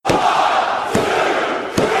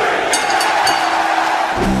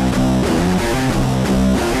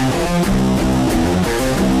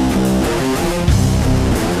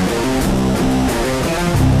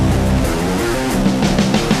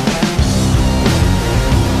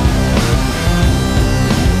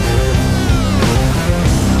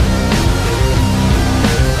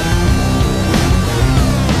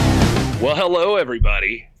Hello,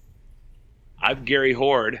 everybody. I'm Gary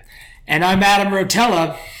Horde. And I'm Adam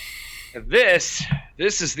Rotella. And this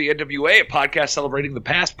is the NWA, a podcast celebrating the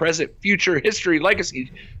past, present, future, history,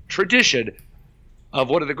 legacy, tradition of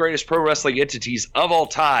one of the greatest pro wrestling entities of all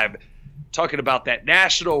time. Talking about that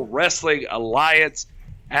National Wrestling Alliance.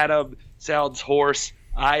 Adam sounds hoarse.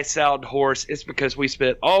 I sound hoarse. It's because we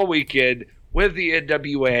spent all weekend with the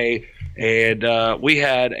NWA, and we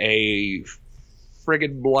had a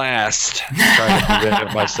friggin' blast trying to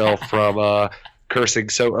prevent myself from cursing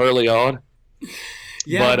so early on.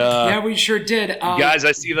 Yeah, but, we sure did. Guys,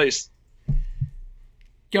 I see this.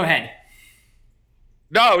 Go ahead.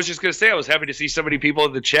 No, I was just going to say I was happy to see so many people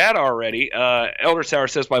in the chat already. Elder Sour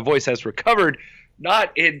says my voice has recovered.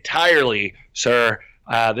 Not entirely, sir.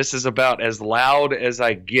 This is about as loud as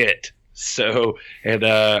I get. So, and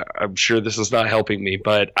I'm sure this is not helping me,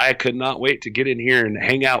 but I could not wait to get in here and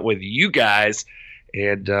hang out with you guys.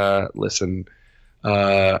 And listen,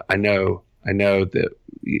 I know that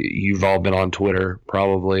you've all been on Twitter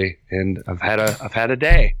probably, and I've had a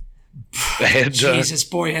day. And, Jesus,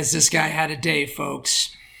 boy, has this guy had a day,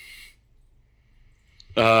 folks.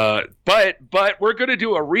 But we're going to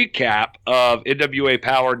do a recap of NWA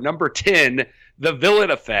Powerrr number 10, The Villain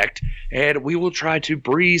Effect, and we will try to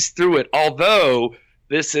breeze through it. Although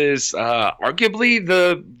this is arguably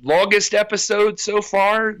the longest episode so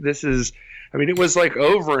far. It was like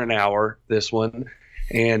over an hour, this one.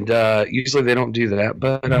 And usually they don't do that.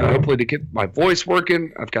 But hopefully to get my voice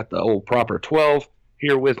working, I've got the old proper 12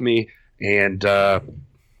 here with me. And we're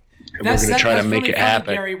going to try to make it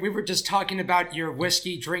happen. Gary, we were just talking about your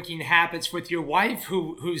whiskey drinking habits with your wife,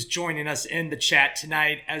 who's joining us in the chat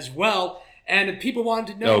tonight as well. And people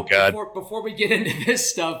wanted to know, before we get into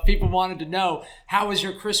this stuff, people wanted to know, how was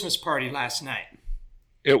your Christmas party last night?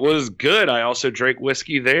 It was good. I also drank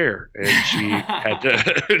whiskey there, and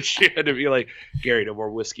she had to be like, Gary, no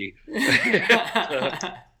more whiskey.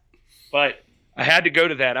 But I had to go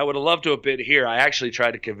to that. I would have loved to have been here. I actually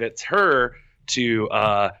tried to convince her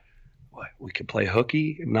to we could play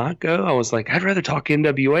hooky and not go. I was like, I'd rather talk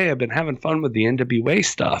NWA. I've been having fun with the NWA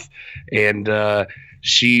stuff, and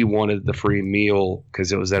she wanted the free meal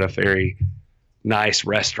because it was at a very nice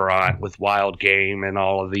restaurant with wild game and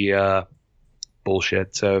all of the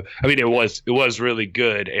bullshit. So it was really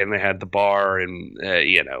good, and they had the bar, and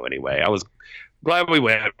anyway, I was glad we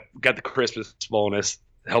went. Got the Christmas bonus.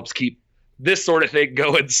 Helps keep this sort of thing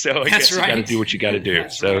going. So I guess you got to do what you got to do.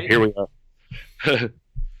 Here we are.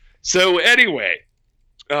 So anyway,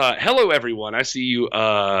 hello everyone. I see you,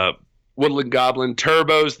 Woodland Goblin,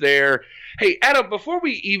 Turbo's there. Hey Adam, before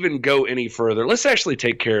we even go any further, let's actually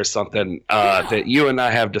take care of something that you and I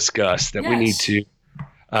have discussed that we need to.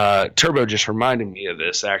 Turbo just reminded me of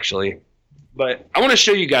this actually, but I want to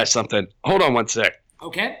show you guys something. Hold on one sec.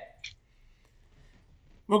 Okay.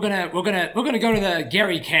 We're gonna go to the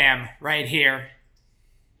Gary cam right here.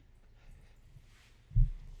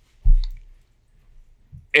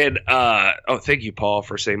 And thank you, Paul,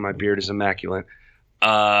 for saying my beard is immaculate.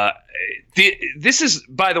 This is,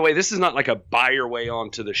 by the way, this is not like a buy your way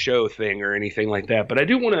onto the show thing or anything like that. But I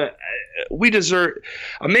do want to.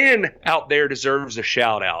 A man out there deserves a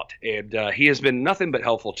shout out, and he has been nothing but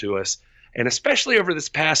helpful to us, and especially over this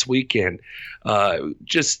past weekend,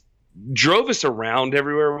 just drove us around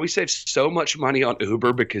everywhere. We saved so much money on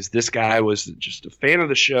Uber because this guy was just a fan of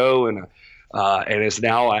the show and is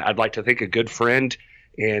now, I'd like to think, a good friend.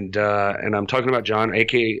 And I'm talking about John,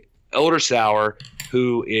 aka Elder Sour,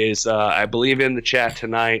 who is, I believe, in the chat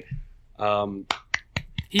tonight.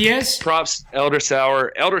 He is. Props, Elder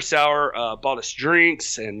Sour. Elder Sour bought us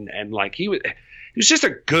drinks, and like he was just a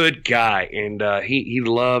good guy, and he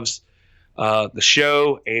loves the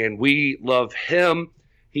show, and we love him.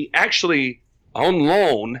 He actually, on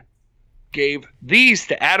loan, gave these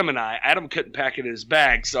to Adam and I. Adam couldn't pack it in his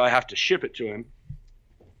bag, so I have to ship it to him.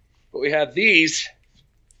 But we have these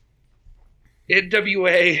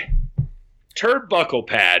NWA turnbuckle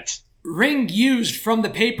pads. Ring used from the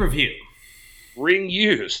pay-per-view. Ring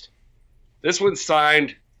used. This one's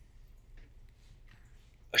signed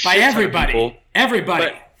by everybody. Everybody.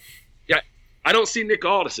 But, yeah, I don't see Nick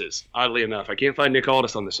Aldis's, oddly enough. I can't find Nick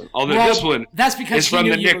Aldis on this one. Although this one that's because he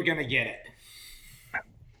knew you were going to get it.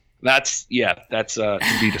 That's to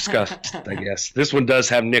be discussed, I guess. This one does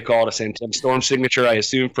have Nick Aldis and Tim Storm's signature, I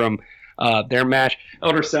assume, from their match.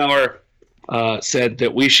 Elder Sour said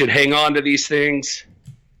that we should hang on to these things.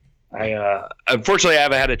 Unfortunately, I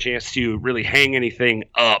haven't had a chance to really hang anything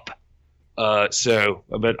up.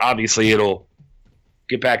 But obviously it'll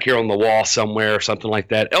get back here on the wall somewhere or something like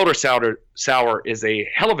that. Elder Sour is a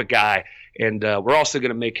hell of a guy, and we're also going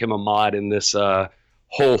to make him a mod in this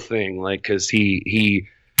whole thing, like, because he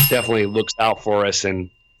definitely looks out for us. And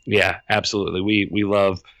yeah, absolutely, we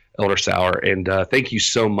love Elder Sauer, and thank you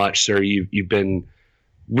so much, sir. You've been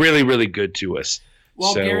really, really good to us.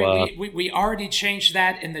 Well, so, Gary, we already changed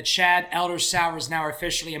that in the chat. Elder Sauer is now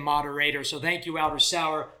officially a moderator, so thank you, Elder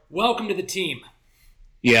Sauer. Welcome to the team.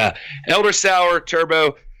 Yeah, Elder Sauer,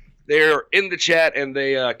 Turbo, they're in the chat, and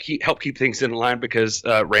they help keep things in line, because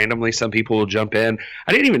randomly some people will jump in.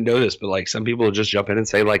 I didn't even know this, but like some people will just jump in and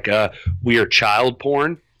say like we are child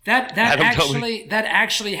porn. That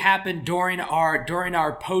actually happened during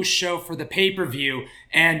our post show for the pay-per-view,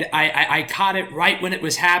 and I caught it right when it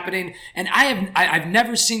was happening. And I've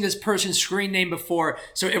never seen this person's screen name before,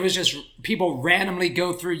 so it was just people randomly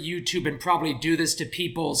go through YouTube and probably do this to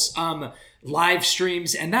people's live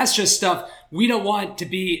streams, and that's just stuff we don't want to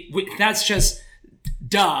be. That's just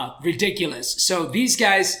ridiculous. So these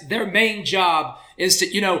guys, their main job is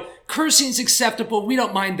to, cursing's acceptable. We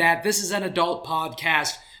don't mind that. This is an adult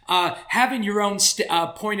podcast. Having your own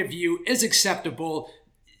point of view is acceptable.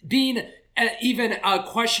 Being even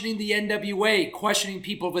questioning the NWA, questioning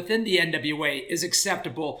people within the NWA is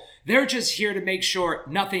acceptable. They're just here to make sure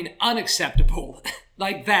nothing unacceptable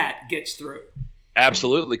like that gets through.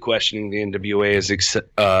 Absolutely, questioning the NWA is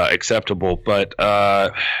acceptable, but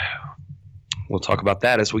we'll talk about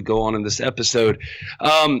that as we go on in this episode.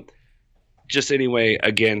 Just anyway,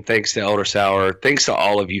 again, thanks to Elder Sauer. Thanks to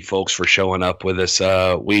all of you folks for showing up with us.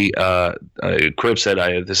 Crib said,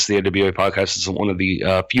 this is the NWA podcast. It's one of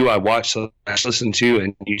the few I watch, listen to,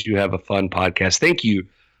 and you do have a fun podcast. Thank you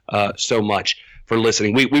so much for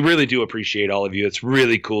listening. We really do appreciate all of you. It's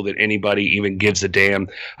really cool that anybody even gives a damn.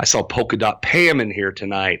 I saw Polka Dot Pam in here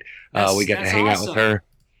tonight. We got to hang out with her.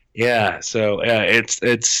 Yeah, so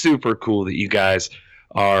it's super cool that you guys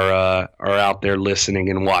are out there listening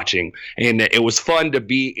and watching, and it was fun to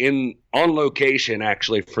be on location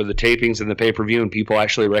actually for the tapings and the pay-per-view, and people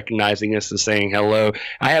actually recognizing us and saying hello.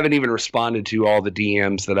 I haven't even responded to all the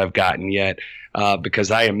DMs that I've gotten yet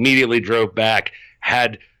because I immediately drove back,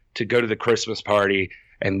 had to go to the Christmas party,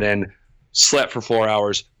 and then slept for 4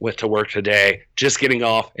 hours, went to work today, just getting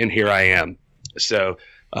off, and here I am. So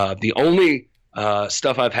the only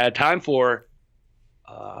stuff I've had time for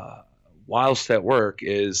whilst at work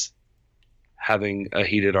is having a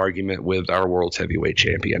heated argument with our world's heavyweight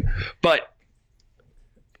champion. But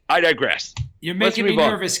I digress. You're making me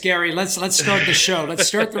nervous, Gary. Let's start the show. Let's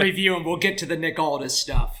start the review, and we'll get to the Nick Aldis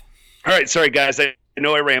stuff. All right. Sorry, guys. I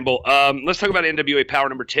know I ramble. Let's talk about NWA Powerrr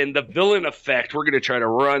number 10, the villain effect. We're going to try to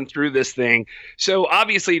run through this thing. So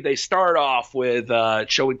obviously they start off with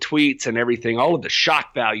showing tweets and everything, all of the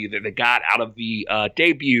shock value that they got out of the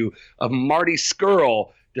debut of Marty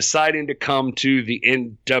Scurll deciding to come to the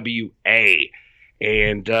NWA.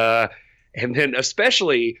 And then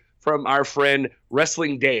especially from our friend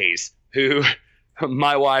Wrestling Days, who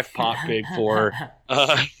my wife popped big for,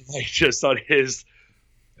 just on his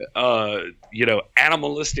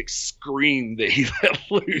animalistic scream that he let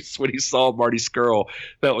loose when he saw Marty Scurll.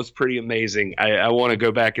 That was pretty amazing. I want to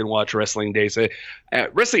go back and watch Wrestling Days.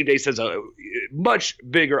 Wrestling Days has a much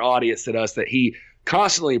bigger audience than us that he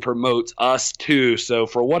constantly promotes us too. So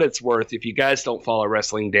for what it's worth, if you guys don't follow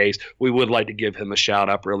Wrestling Days, we would like to give him a shout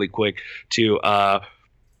out really quick to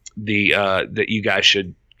that you guys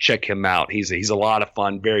should check him out. He's a lot of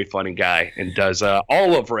fun, very funny guy, and does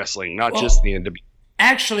all of wrestling, not just the NWA.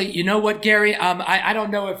 Actually, you know what, Gary? I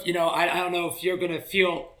don't know if I don't know if you're gonna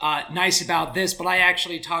feel nice about this, but I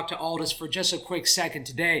actually talked to Aldis for just a quick second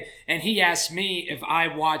today, and he asked me if I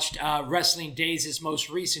watched Wrestling Days' most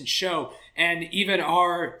recent show, and even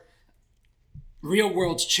our Real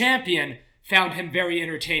World's champion found him very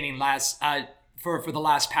entertaining for the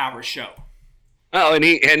last Powerrr show. Oh, and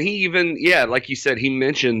he even, like you said, he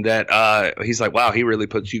mentioned that he's like, wow, he really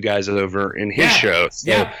puts you guys over in his show.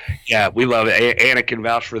 So, yeah, we love it. Anna can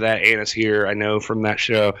vouch for that. Anna's here, I know, from that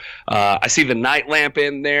show. I see the Night Lamp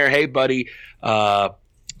in there. Hey, buddy.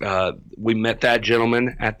 We met that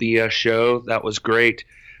gentleman at the show. That was great.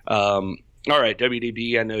 All right,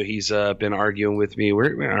 WDB, I know he's been arguing with me. All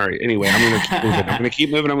right, anyway, I'm going to keep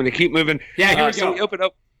moving. Yeah, here we go. So we open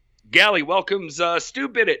up. Gally welcomes Stu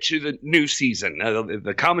Bidditt to the new season,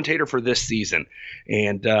 the commentator for this season.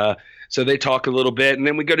 And so they talk a little bit. And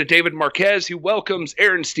then we go to David Marquez, who welcomes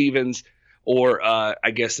Aaron Stevens, or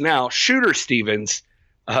I guess now Shooter Stevens.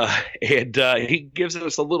 And he gives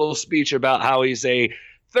us a little speech about how he's a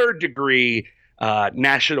third-degree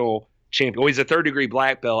national champion. Well, he's a third-degree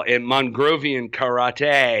black belt in Mongrovian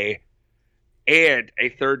karate. and a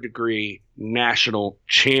third-degree national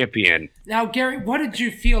champion. Now, Gary, what did you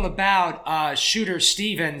feel about Shooter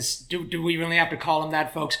Stevens? Do we really have to call him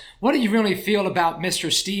that, folks? What do you really feel about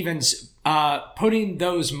Mr. Stevens putting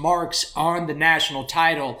those marks on the national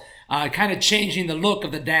title, kind of changing the look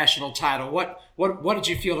of the national title? What did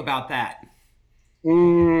you feel about that?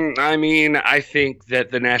 I mean, I think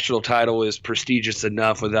that the national title is prestigious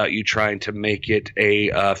enough without you trying to make it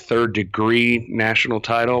a third-degree national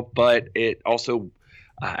title, but it also,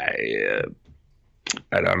 I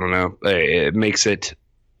don't know, it makes it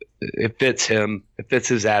fits him, it fits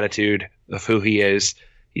his attitude of who he is,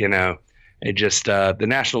 you know. It just the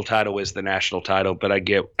national title is the national title, but I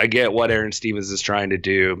get what Aaron Stevens is trying to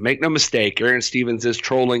do. Make no mistake, Aaron Stevens is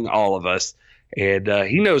trolling all of us. And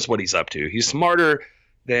he knows what he's up to. He's smarter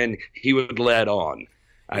than he would let on,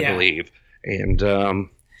 I believe. And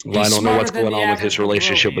I don't know what's going on with his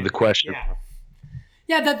relationship with the question.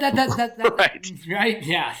 Yeah, that right. Right,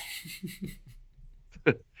 yeah.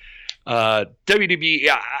 WDB,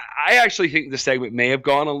 I actually think the segment may have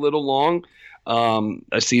gone a little long.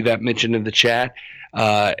 I see that mentioned in the chat.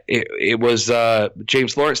 It was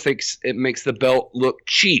James Lawrence thinks it makes the belt look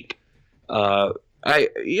cheap.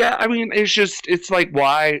 I mean, it's like,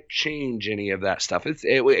 why change any of that stuff?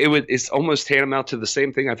 It's almost tantamount to the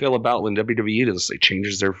same thing I feel about when WWE does, like,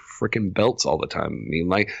 changes their freaking belts all the time. I mean,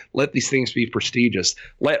 like, let these things be prestigious.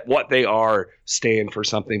 Let what they are stand for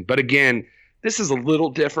something. But again, this is a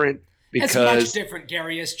little different because it's much different,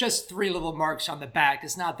 Gary. It's just 3 little marks on the back.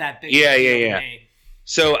 It's not that big. Yeah.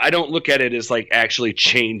 So I don't look at it as like actually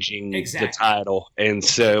changing the title. And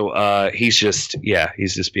so he's just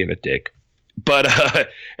being a dick. But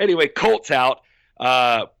anyway, Colt's out.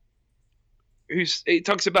 He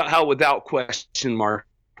talks about how without question mark,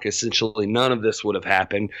 essentially none of this would have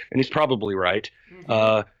happened, and he's probably right.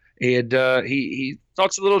 Mm-hmm. He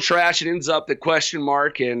talks a little trash and ends up that question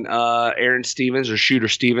mark and Aaron Stevens, or Shooter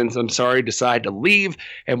Stevens, I'm sorry, decide to leave.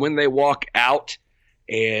 And when they walk out,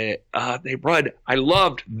 and they run. I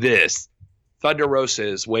loved this. Thunder Rosa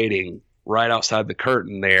is waiting right outside the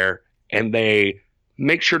curtain there, and they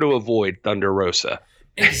make sure to avoid Thunder Rosa.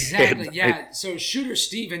 Exactly, yeah. So Shooter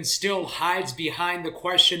Stevens still hides behind the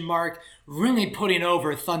question mark, really putting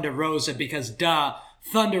over Thunder Rosa because,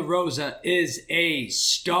 Thunder Rosa is a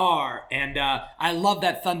star. And I love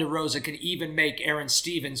that Thunder Rosa can even make Aaron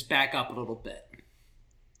Stevens back up a little bit.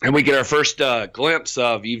 And we get our first glimpse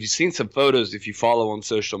of, you've seen some photos if you follow on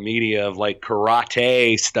social media of like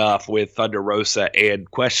karate stuff with Thunder Rosa and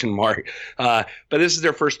question mark. But this is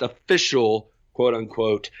their first official quote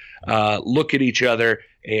unquote look at each other,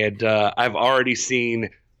 and I've already seen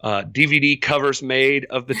DVD covers made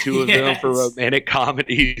of the two of them for romantic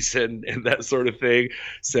comedies and that sort of thing.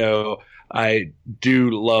 So I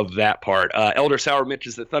do love that part. Elder Sauer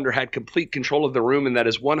mentions that Thunder had complete control of the room, and that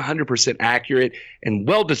is 100% accurate and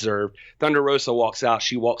well-deserved. Thunder Rosa walks out.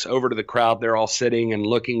 She walks over to the crowd. They're all sitting and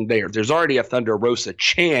looking there. There's already a Thunder Rosa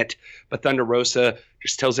chant, but Thunder Rosa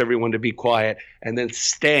just tells everyone to be quiet and then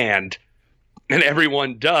stand. And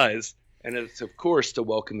everyone does, and it's, of course, to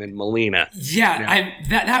welcome in Melina. Yeah,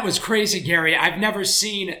 that was crazy, Gary. I've never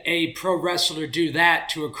seen a pro wrestler do that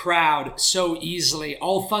to a crowd so easily.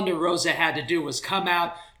 All Thunder Rosa had to do was come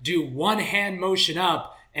out, do one hand motion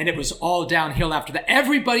up, and it was all downhill after that.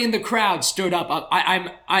 Everybody in the crowd stood up.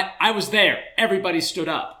 I was there. Everybody stood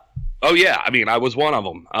up. Oh, yeah. I mean, I was one of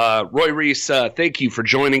them. Roy Reese, thank you for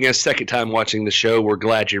joining us. Second time watching the show. We're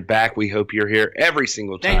glad you're back. We hope you're here every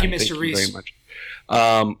single time. Thank you, Mr. Reese. Thank you very much.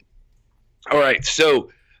 All right, so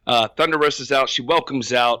Thunder Rosa's out. She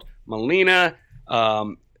welcomes out Melina,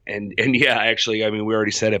 and yeah, actually, I mean, we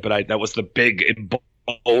already said it, but that was the big in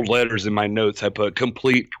bold letters in my notes. I put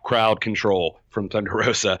complete crowd control from Thunder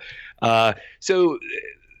Rosa. So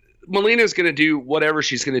Melina's going to do whatever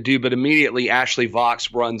she's going to do, but immediately Ashley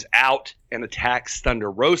Vox runs out and attacks Thunder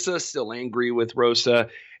Rosa, still angry with Rosa,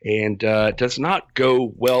 and does not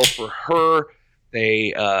go well for her.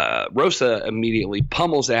 Rosa immediately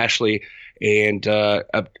pummels Ashley and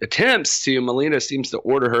Melina seems to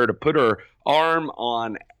order her to put her arm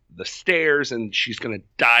on the stairs, and she's going to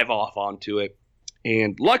dive off onto it.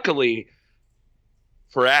 And luckily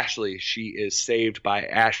for Ashley, she is saved by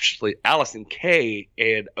Allison Kay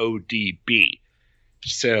and ODB.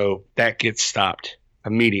 So that gets stopped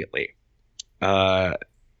immediately.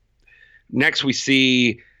 Next we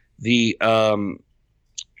see the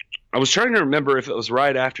I was trying to remember if it was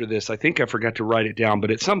right after this. I think I forgot to write it down, but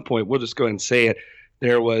at some point, we'll just go ahead and say it.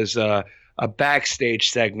 There was a backstage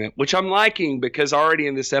segment, which I'm liking because already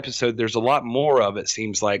in this episode, there's a lot more of it,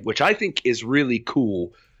 seems like, which I think is really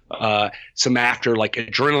cool. Some after like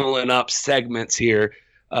adrenaline up segments here.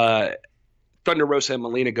 Thunder Rosa and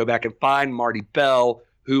Melina go back and find Marty Bell,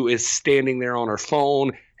 who is standing there on her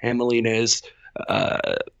phone, and Melina is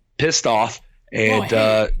pissed off. And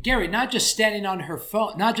Gary, not just standing on her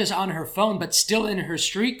phone, not just on her phone, but still in her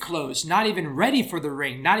street clothes, not even ready for the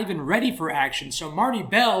ring, not even ready for action. So Marty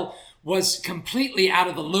Bell was completely out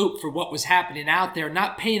of the loop for what was happening out there,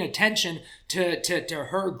 not paying attention to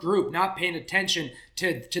her group, not paying attention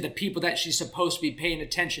to the people that she's supposed to be paying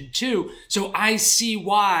attention to. So I see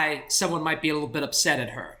why someone might be a little bit upset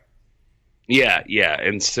at her. Yeah.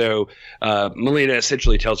 And so Melina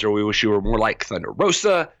essentially tells her, we wish you were more like Thunder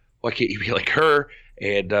Rosa. Why can't you be like her?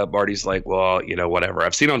 And Marty's like, well, whatever.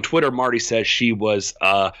 I've seen on Twitter, Marty says she was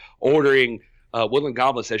ordering Woodland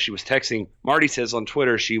Goblin says she was texting. Marty says on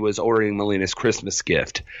Twitter she was ordering Melina's Christmas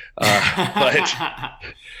gift.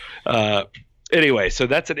 Anyway, so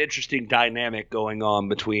that's an interesting dynamic going on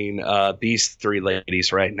between these three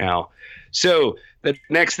ladies right now. So the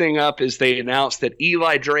next thing up is they announced that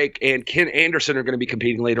Eli Drake and Ken Anderson are going to be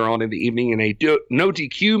competing later on in the evening in a no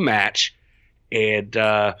DQ match. And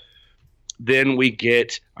then we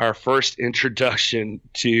get our first introduction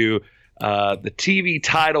to the TV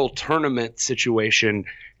title tournament situation,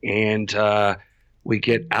 and we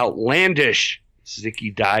get outlandish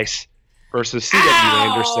Zicky Dice versus CW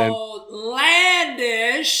Anderson.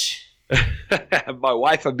 Outlandish. My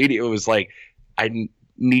wife immediately was like, I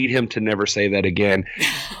need him to never say that again.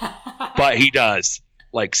 But he does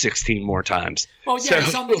like 16 more times. Well, yeah,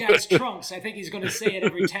 it's on the guy's trunks. I think he's going to say it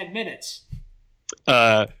every 10 minutes.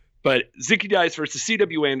 But Zicky Dice versus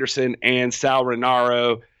CW Anderson and Sal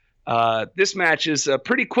Renaro. This match is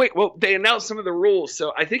pretty quick. Well, they announced some of the rules,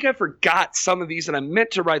 so I think I forgot some of these, and I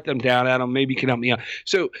meant to write them down. Adam, maybe you can help me out.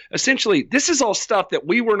 So essentially, this is all stuff that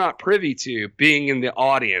we were not privy to being in the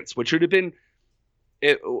audience, which would have been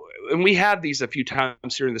and we have these a few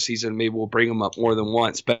times during the season. Maybe we'll bring them up more than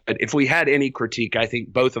once. But if we had any critique, I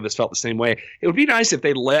think both of us felt the same way. It would be nice if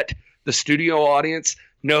they let the studio audience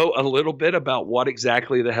know a little bit about what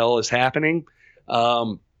exactly the hell is happening.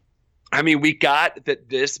 We got that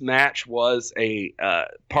this match was a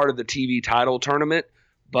part of the TV title tournament,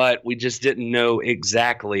 but we just didn't know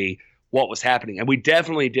exactly what was happening. And we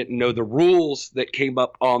definitely didn't know the rules that came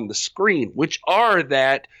up on the screen, which are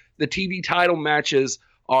that the TV title matches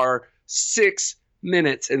are 6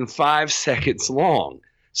 minutes and 5 seconds long.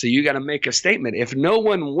 So you got to make a statement. If no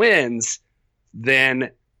one wins,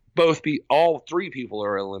 then all three people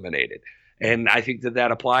are eliminated. And I think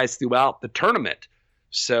that applies throughout the tournament.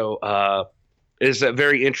 So it's a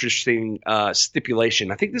very interesting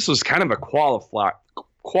stipulation. I think this was kind of a cauliflower.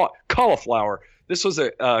 This was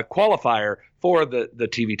a qualifier for the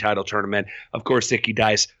TV title tournament. Of course, Zicky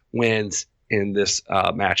Dice wins in this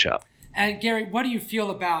matchup. And Gary, what do you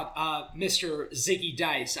feel about Mr. Zicky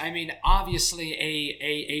Dice? I mean, obviously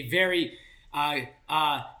a very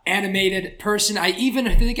animated person. I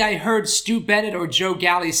even think I heard Stu Bennett or Joe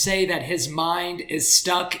Galley say that his mind is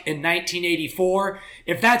stuck in 1984.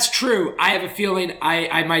 If that's true, I have a feeling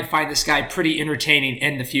I might find this guy pretty entertaining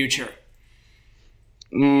in the future.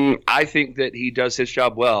 I think that he does his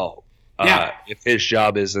job well. Yeah. If his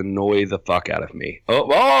job is annoy the fuck out of me.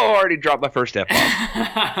 Oh, I already dropped my first F-bomb.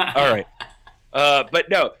 All right.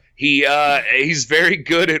 But no, he's very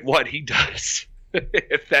good at what he does,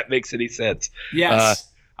 if that makes any sense. Yes.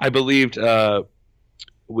 I believed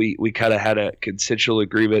we kind of had a consensual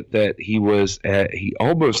agreement that he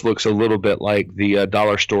almost looks a little bit like the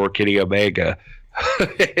dollar store Kenny Omega.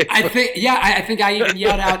 I think I even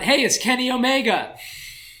yelled out, "Hey, it's Kenny Omega."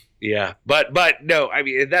 Yeah, but no, I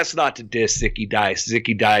mean, that's not to diss Zicky Dice.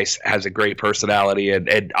 Zicky Dice has a great personality,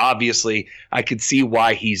 and obviously I could see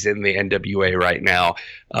why he's in the NWA right now.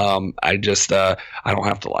 I just I don't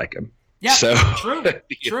have to like him. Yeah, so, true.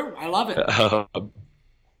 I love it.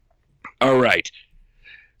 All right.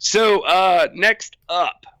 So next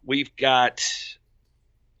up, we've got.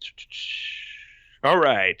 All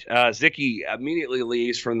right. Zicky immediately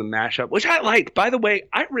leaves from the mashup, which I liked. By the way,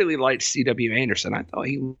 I really liked C.W. Anderson. I thought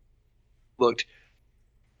he looked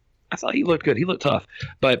good. He looked tough.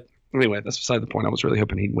 But anyway, that's beside the point. I was really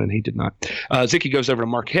hoping he'd win. He did not. Zicky goes over to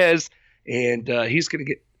Marquez, and he's gonna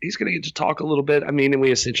get to talk a little bit. I mean, and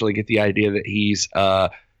we essentially get the idea that he's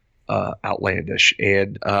outlandish,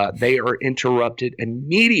 and they are interrupted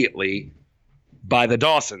immediately by the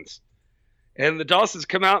Dawsons. And the Dawsons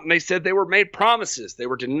come out and they said they were made promises. They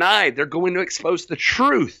were denied. They're going to expose the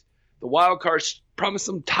truth. The Wildcards promised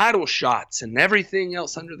them title shots and everything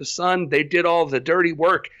else under the sun. They did all the dirty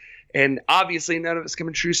work. And obviously none of it's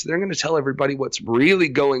coming true. So they're going to tell everybody what's really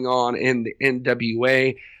going on in the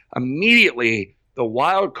NWA. Immediately, the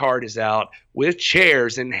wild card is out with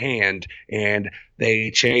chairs in hand, and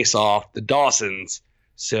they chase off the Dawsons.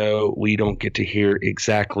 So we don't get to hear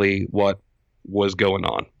exactly what was going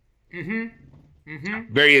on.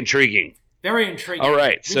 Very intriguing. Very intriguing. All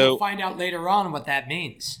right. We'll find out later on what that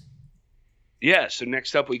means. Yeah, so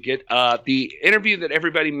next up we get the interview that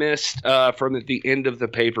everybody missed from the end of the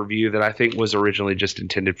pay-per-view that I think was originally just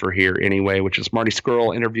intended for here anyway, which is Marty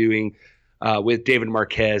Scurll interviewing with David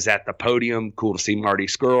Marquez at the podium. Cool to see Marty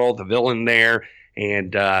Scurll, the villain, there.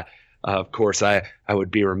 And, of course, I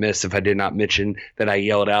would be remiss if I did not mention that I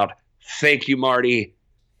yelled out, "Thank you, Marty."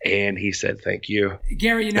 And he said, "Thank you."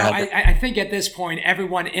 Gary, I think at this point,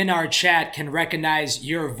 everyone in our chat can recognize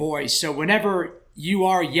your voice. So whenever you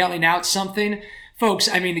are yelling out something, folks,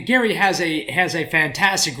 I mean, Gary has a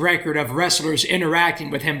fantastic record of wrestlers interacting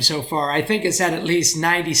with him so far. I think it's at least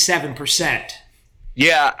 97%.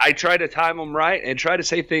 Yeah, I try to time them right and try to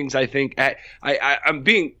say things I think. I'm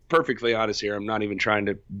being perfectly honest here. I'm not even trying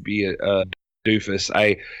to be a doofus.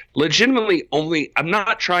 I legitimately I'm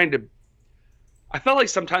not trying to. I felt like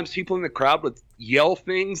sometimes people in the crowd would yell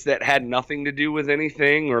things that had nothing to do with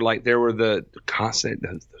anything, or like there were the constant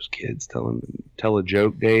those kids tell a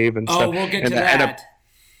joke, Dave, and stuff. Oh, we'll get to that.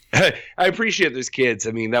 I appreciate those kids.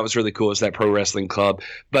 I mean, that was really cool. It's that pro wrestling club.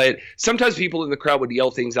 But sometimes people in the crowd would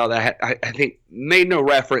yell things out that I think made no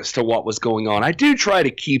reference to what was going on. I do try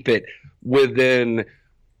to keep it within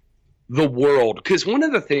the world, because one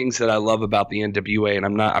of the things that I love about the NWA,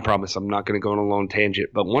 and I promise I'm not going to go on a long tangent,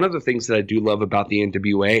 but one of the things that I do love about the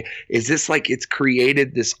NWA is it's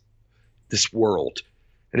created this world.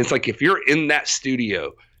 And it's like, if you're in that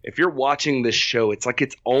studio, if you're watching this show, it's like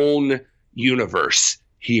its own universe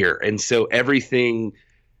here. And so everything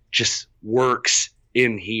just works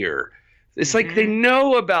in here. It's like they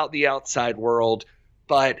know about the outside world,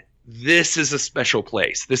 but this is a special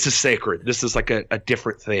place. This is sacred. This is like a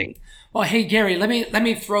different thing. Well, hey, Gary, let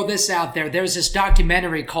me throw this out there. There's this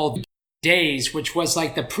documentary called Days, which was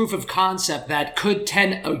like the proof of concept that could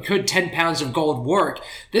 10 pounds of gold work.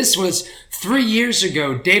 This was 3 years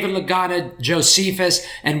ago. David Lagana, Josephus,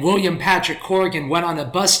 and William Patrick Corrigan went on a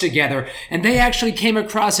bus together, and they actually came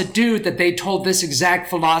across a dude that they told this exact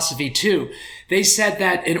philosophy to. They said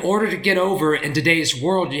that in order to get over in today's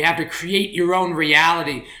world, you have to create your own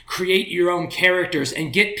reality, create your own characters,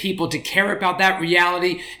 and get people to care about that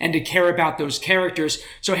reality and to care about those characters.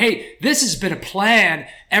 So, hey, this has been a plan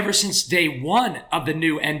ever since day one of the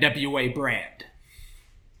new NWA brand.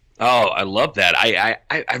 Oh, I love that.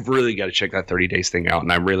 I've really got to check that 30 Days thing out,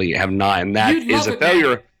 and I really have not. And that is a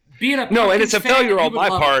failure. And it's a failure on my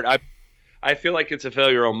part. I feel like it's a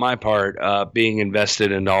failure on my part, being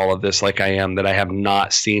invested into all of this like I am, that I have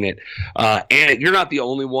not seen it. And you're not the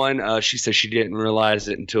only one. She said she didn't realize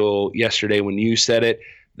it until yesterday when you said it,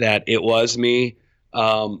 that it was me.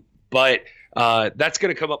 But that's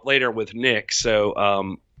going to come up later with Nick.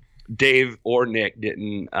 So Dave or Nick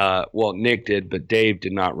didn't. Well, Nick did, but Dave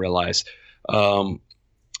did not realize.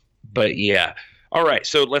 But yeah. All right.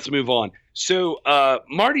 So let's move on. So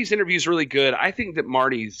Marty's interview is really good. I think that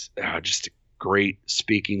Marty's just a great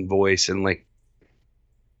speaking voice, and like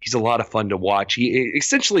he's a lot of fun to watch. He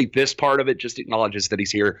essentially, this part of it just acknowledges that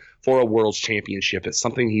he's here for a world's championship. It's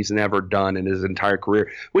something he's never done in his entire career,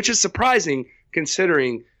 which is surprising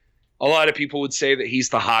considering a lot of people would say that he's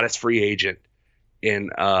the hottest free agent in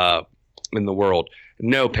the world.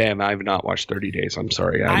 No, Pam, I've not watched 30 Days. I'm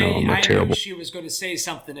sorry. I know I'm terrible. I knew she was going to say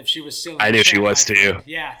something if she was still. I knew she was too.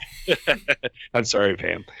 Yeah. I'm sorry,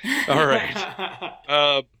 Pam. All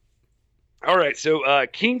right. All right. So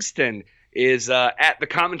Kingston is at the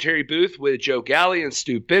commentary booth with Joe Galli and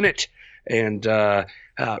Stu Bennett, and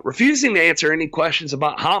refusing to answer any questions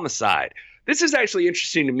about Homicide. This is actually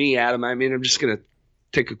interesting to me, Adam. I mean, I'm just going to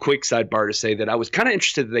take a quick sidebar to say that I was kind of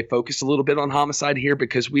interested that they focused a little bit on Homicide here,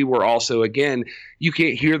 because we were also, again, you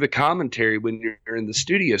can't hear the commentary when you're in the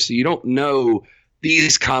studio, so you don't know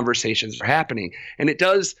these conversations are happening. And it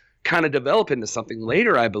does kind of develop into something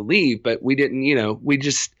later, I believe, but we didn't,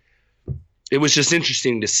 it was just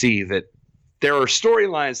interesting to see that there are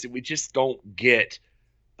storylines that we just don't get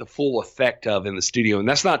the full effect of in the studio. And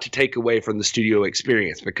that's not to take away from the studio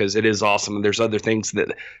experience, because it is awesome. And there's other things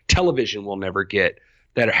that television will never get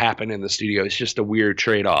that happen in the studio. It's just a weird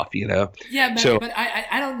trade-off, Yeah, but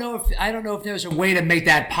I don't know if there's a way to make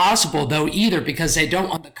that possible though either, because they don't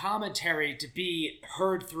want the commentary to be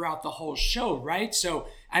heard throughout the whole show, right? So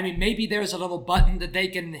I mean, maybe there's a little button that they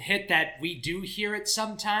can hit that we do hear it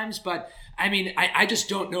sometimes, but I mean, I just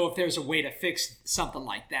don't know if there's a way to fix something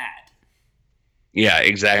like that. Yeah,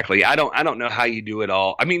 exactly. I don't know how you do it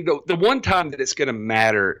all. I mean, the one time that it's going to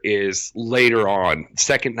matter is later on,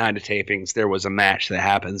 second night of tapings. There was a match that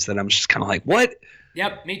happens that I'm just kind of like, what?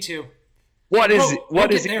 Yep, me too. What is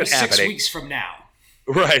we'll is get there 6 weeks from now?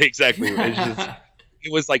 Right, exactly.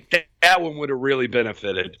 It was like that one would have really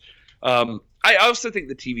benefited. I also think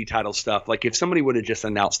the TV title stuff, like if somebody would have just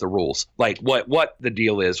announced the rules, like what the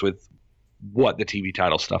deal is with what the TV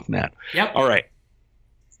title stuff meant. Yep. All right.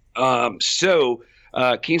 So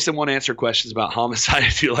Kingston won't answer questions about homicide. I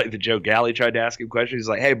feel like the Joe Galley tried to ask him questions. He's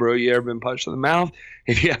like, hey, bro, you ever been punched in the mouth?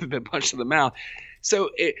 If you haven't been punched in the mouth. So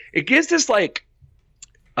it gives this like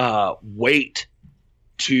weight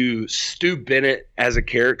to Stu Bennett as a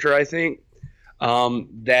character, I think,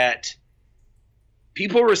 that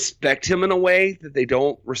people respect him in a way that they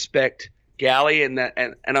don't respect Galley, and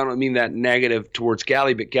I don't mean that negative towards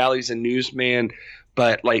Galley, but Galley's a newsman,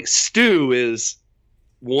 but like Stu is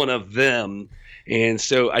one of them, and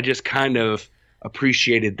so I just kind of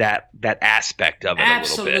appreciated that aspect of it a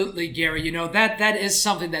little bit. Absolutely, Gary. You know, that is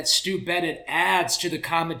something that Stu Bennett adds to the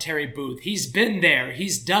commentary booth. He's been there.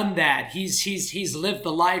 He's done that. He's lived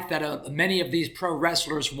the life that many of these pro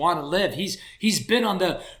wrestlers want to live. He's been on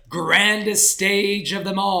the grandest stage of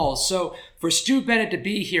them all. So for Stu Bennett to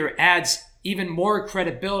be here adds even more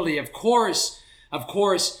credibility. Of course,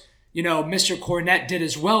 you know, Mr. Cornette did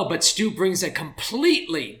as well, but Stu brings a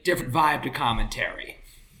completely different vibe to commentary.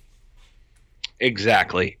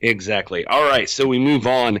 Exactly. All right, so we move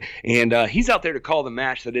on, and he's out there to call the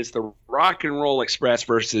match that is the Rock and Roll Express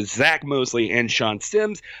versus Zach Mosley and Sean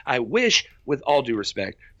Sims. I wish, with all due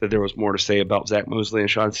respect, that there was more to say about Zach Mosley and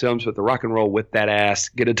Sean Sims, but the Rock and Roll with that ass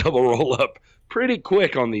get a double roll up pretty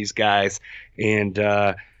quick on these guys, and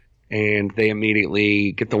they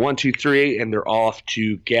immediately get the 1, 2, 3, and they're off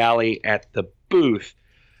to Galley at the booth.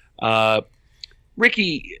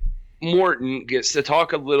 Ricky Morton gets to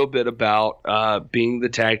talk a little bit about being the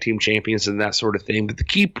tag team champions and that sort of thing. But the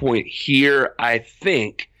key point here, I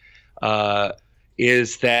think,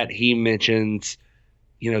 is that he mentions,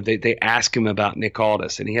 you know, they ask him about Nick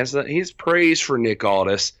Aldis, and he has praise for Nick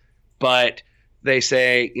Aldis, but they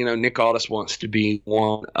say, you know, Nick Aldis wants to be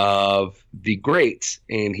one of the greats,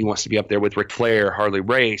 and he wants to be up there with Ric Flair, Harley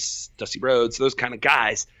Race, Dusty Rhodes, those kind of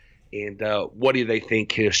guys. And what do they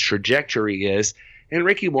think his trajectory is? And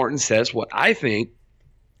Ricky Morton says what I think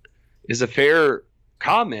is a fair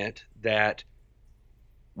comment that,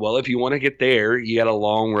 well, if you want to get there, you got a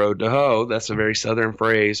long road to hoe. That's a very Southern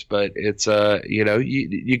phrase, but it's you know,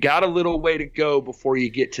 you got a little way to go before you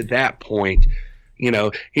get to that point. You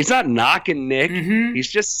know, he's not knocking Nick. Mm-hmm. He's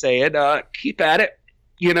just saying, keep at it.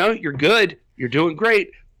 You know, you're good. You're doing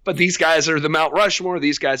great. But these guys are the Mount Rushmore.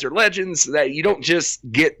 These guys are legends that you don't just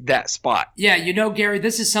get that spot. Yeah, you know, Gary,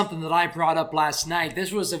 this is something that I brought up last night.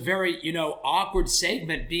 This was a very, you know, awkward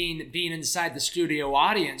segment being inside the studio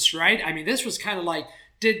audience, right? I mean, this was kind of like,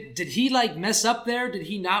 did he like mess up there? Did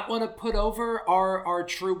he not want to put over our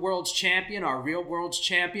true world's champion, our real world's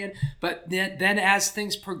champion? But then as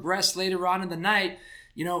things progressed later on in the night,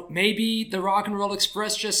 you know, maybe the Rock and Roll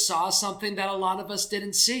Express just saw something that a lot of us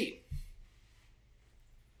didn't see.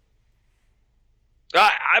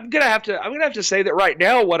 I'm gonna have to say that right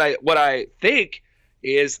now. What I think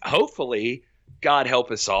is, hopefully, God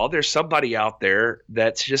help us all, there's somebody out there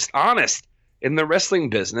that's just honest in the wrestling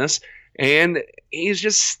business, and he's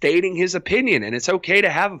just stating his opinion. And it's okay to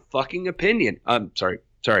have a fucking opinion.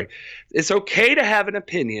 Sorry. It's okay to have an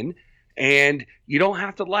opinion, and you don't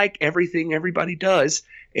have to like everything everybody does.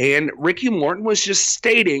 And Ricky Morton was just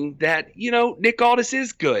stating that, you know, Nick Aldis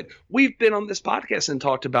is good. We've been on this podcast and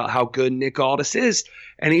talked about how good Nick Aldis is.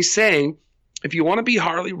 And he's saying, if you want to be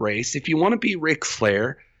Harley Race, if you want to be Ric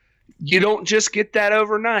Flair, you don't just get that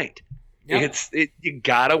overnight. Yep. You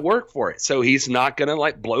got to work for it. So he's not going to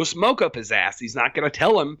like blow smoke up his ass. He's not going to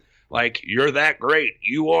tell him like, you're that great.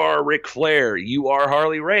 You are Ric Flair. You are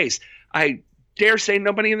Harley Race. I dare say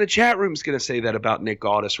nobody in the chat room is going to say that about Nick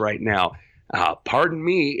Aldis right now. Pardon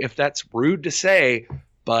me if that's rude to say,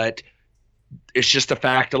 but it's just a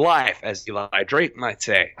fact of life, as Eli Drake might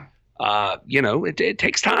say. You know, it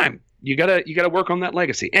takes time. You gotta work on that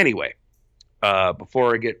legacy. Anyway,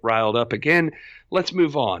 before I get riled up again, let's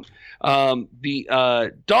move on.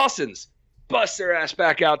 The Dawsons bust their ass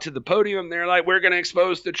back out to the podium. They're like, we're gonna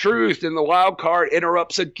expose the truth, and the wild card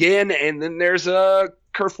interrupts again, and then there's a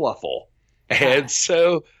kerfluffle, and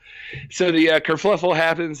so the kerfluffle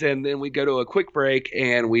happens, and then we go to a quick break,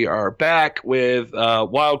 and we are back with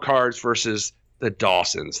Wild Cards versus the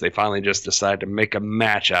Dawsons. They finally just decide to make a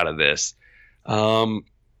match out of this.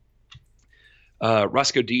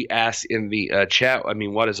 Roscoe D asks in the chat, I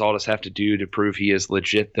mean, what does Aldis have to do to prove he is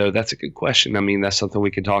legit, though? That's a good question. I mean, that's something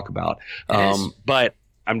we can talk about. But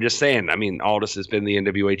I'm just saying, I mean, Aldis has been the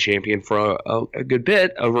NWA champion for a good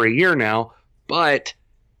bit, over a year now, but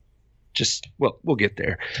we'll get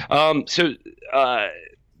there. The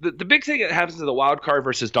big thing that happens in the wild card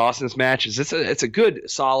versus Dawson's match is it's a good,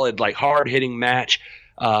 solid, like hard-hitting match.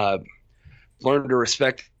 Learn to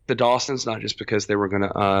respect the Dawsons, not just because they were going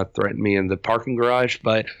to threaten me in the parking garage,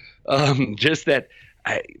 but just that,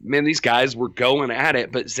 these guys were going at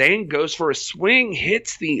it. But Zane goes for a swing,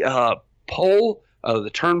 hits the pole,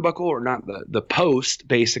 the turnbuckle, or not the post,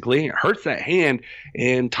 basically. It hurts that hand,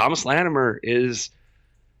 and Thomas Latimer he's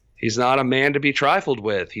not a man to be trifled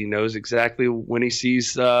with. He knows exactly when he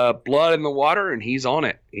sees blood in the water, and he's on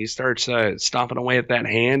it. He starts stomping away at that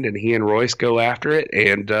hand, and he and Royce go after it,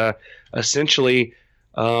 and essentially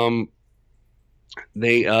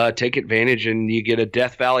they take advantage, and you get a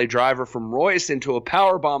Death Valley driver from Royce into a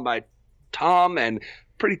power bomb by Tom, and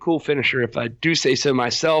pretty cool finisher if I do say so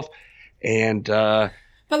myself. And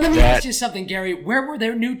but let me ask you something, Gary. Where were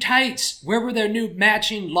their new tights? Where were their new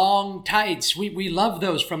matching long tights? We love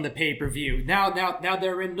those from the pay-per-view. Now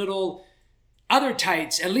they're in little other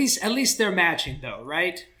tights. At least they're matching though,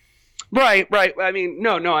 right? Right. I mean,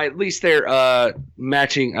 no. At least they're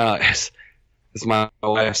matching. As my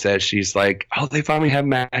wife said, she's like, "Oh, they finally have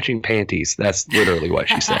matching panties." That's literally what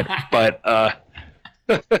she said. But I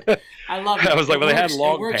love it. I was like, "Well, they had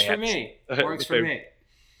long pants." It works for me.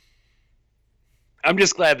 I'm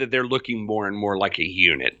just glad that they're looking more and more like a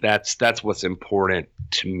unit. That's what's important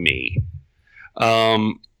to me.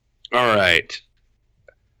 All right.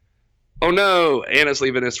 Oh no, Anna's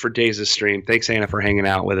leaving us for Days' stream. Thanks, Anna, for hanging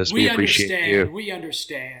out with us. We appreciate you. We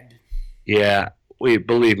understand. Yeah.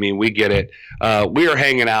 Believe me, we get it. We are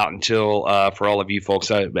hanging out until for all of you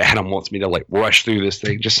folks. Adam wants me to rush through this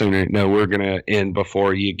thing. Just so you know, we're gonna end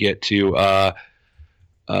before you get to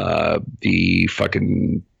the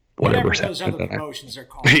fucking whatever those other promotions are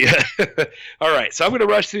called. Yeah. All right, so I'm gonna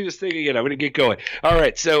rush through this thing again. I'm gonna get going. All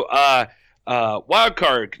right, so wild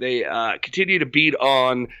card. They continue to beat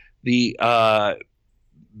on the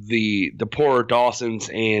poor Dawsons,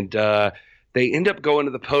 and they end up going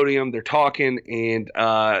to the podium. They're talking, and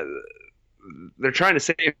they're trying to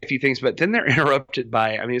say a few things, but then they're interrupted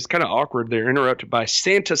by, it's kind of awkward. They're interrupted by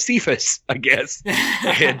Santa Cephas, I guess.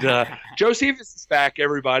 And Joe Cephas is back,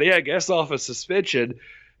 everybody, I guess, off of suspension.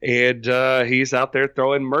 And he's out there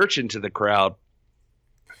throwing merch into the crowd.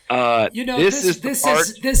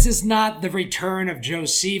 This is not the return of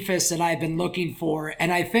Josephus that I've been looking for,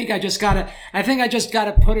 and I think I just gotta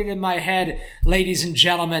put it in my head, ladies and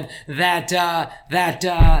gentlemen, that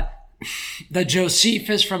the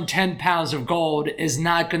Josephus from 10 Pounds of Gold is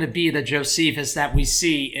not going to be the Josephus that we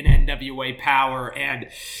see in NWA Powerrr, and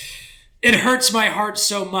it hurts my heart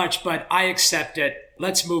so much, but I accept it.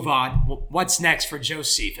 Let's move on. What's next for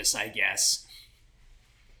Josephus, I guess?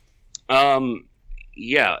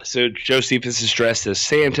 Yeah, so Josephus is dressed as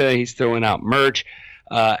Santa. He's throwing out merch.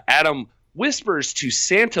 Adam whispers to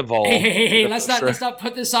Sandoval. Hey, let's not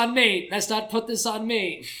put this on me. Let's not put this on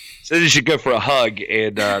me. So you should go for a hug,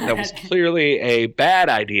 and that was clearly a bad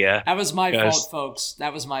idea. That was my fault, folks.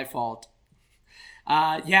 That was my fault.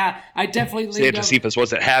 Yeah, I definitely Santa Cephas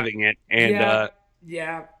wasn't having it, and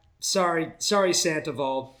yeah. Sorry,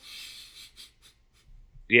 Sandoval.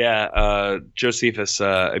 Yeah, Josephus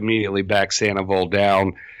immediately backs Sandoval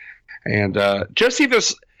down, and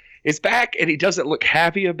Josephus is back, and he doesn't look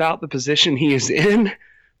happy about the position he is in,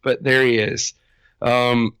 but there he is.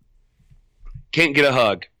 Can't get a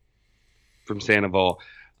hug from Sandoval.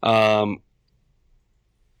 All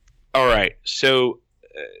right, so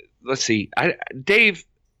let's see. Dave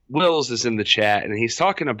Wills is in the chat, and he's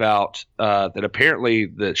talking about that apparently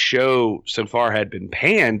the show so far had been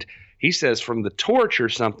panned. He says from the Torch or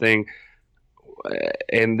something,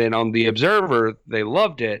 and then on the Observer, they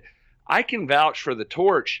loved it. I can vouch for the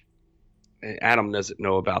Torch. Adam doesn't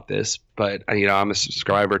know about this, but I'm a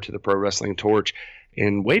subscriber to the Pro Wrestling Torch,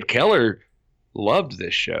 and Wade Keller loved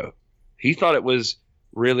this show. He thought it was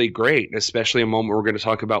really great, especially a moment we're going to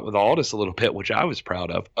talk about with Aldis a little bit, which I was proud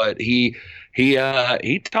of. But he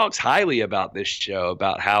talks highly about this show,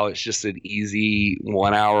 about how it's just an easy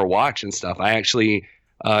 1 hour watch and stuff. I actually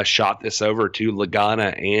shot this over to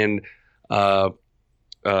Lagana and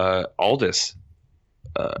Aldis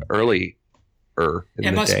earlier in the day.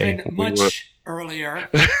 It must have been much earlier.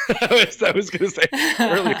 I was going to say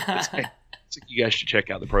earlier. So you guys should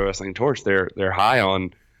check out the Pro Wrestling Torch. They're high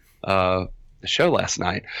on the show last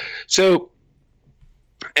night. So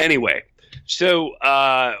anyway, So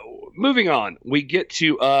moving on, we get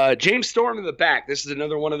to James Storm in the back. This is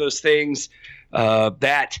another one of those things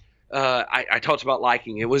that I talked about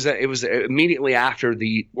liking. It was immediately after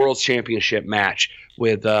the World Championship match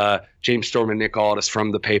with James Storm and Nick Aldis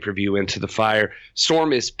from the pay-per-view Into the Fire.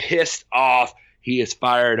 Storm is pissed off. He is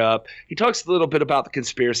fired up. He talks a little bit about the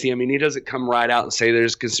conspiracy. I mean, he doesn't come right out and say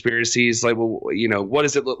there's conspiracies. Like, well, what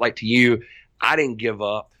does it look like to you? I didn't give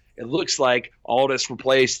up. It looks like Aldis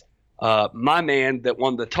replaced my man that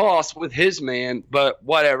won the toss with his man, but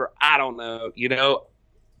whatever. I don't know,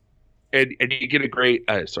 And you get a great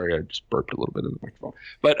sorry, I just burped a little bit in the microphone.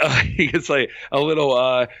 But he gets like a little,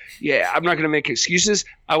 I'm not going to make excuses.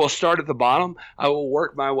 I will start at the bottom. I will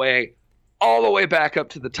work my way all the way back up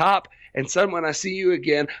to the top. And son, when I see you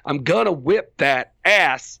again, I'm going to whip that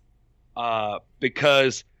ass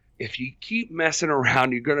because if you keep messing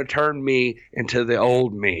around, you're going to turn me into the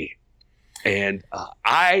old me. And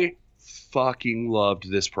I fucking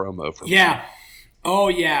loved this promo from him. Oh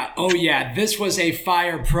yeah. This was a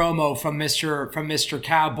fire promo from Mr.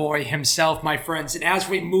 Cowboy himself, my friends. And as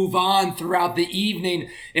we move on throughout the evening,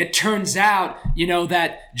 it turns out,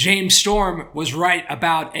 that James Storm was right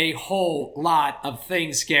about a whole lot of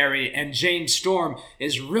things, Gary. And James Storm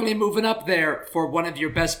is really moving up there for one of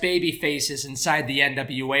your best baby faces inside the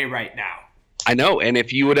NWA right now. I know, and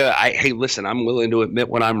if you would have, hey, listen, I'm willing to admit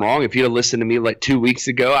when I'm wrong. If you'd have listened to me like 2 weeks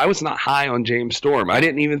ago, I was not high on James Storm. I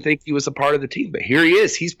didn't even think he was a part of the team, but here he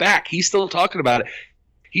is. He's back. He's still talking about it.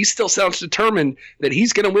 He still sounds determined that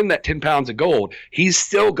he's going to win that 10 pounds of gold. He's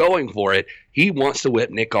still going for it. He wants to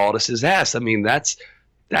whip Nick Aldis' ass. I mean, that's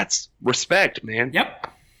respect, man. Yep.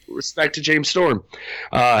 Respect to James Storm.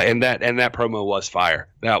 And that promo was fire.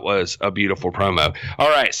 That was a beautiful promo. All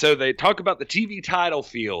right, so they talk about the TV title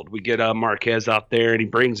field. We get Marquez out there, and he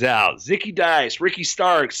brings out Zicky Dice, Ricky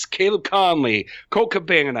Starks, Caleb Conley, Colt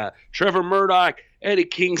Cabana, Trevor Murdoch, Eddie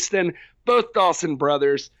Kingston, both Dawson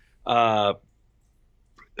brothers. Who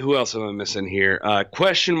else am I missing here?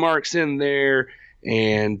 Question marks in there.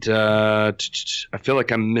 And I feel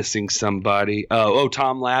like I'm missing somebody.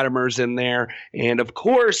 Tom Latimer's in there. And, of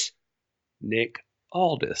course, Nick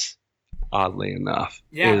Aldis, oddly enough.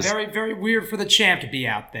 Yeah, very, very weird for the champ to be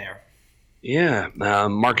out there. Yeah.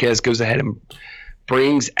 Marquez goes ahead and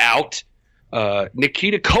brings out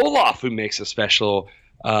Nikita Koloff, who makes a special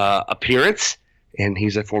appearance. And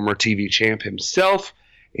he's a former TV champ himself.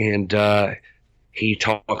 And he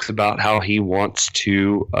talks about how he wants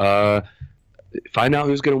to find out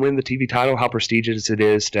who's going to win the TV title, how prestigious it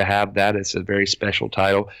is to have that. It's a very special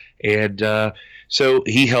title. And so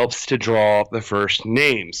he helps to draw the first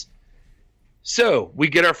names. So we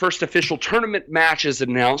get our first official tournament matches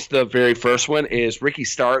announced. The very first one is Ricky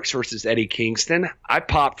Starks versus Eddie Kingston. I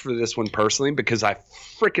popped for this one personally because I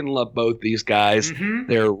freaking love both these guys. Mm-hmm.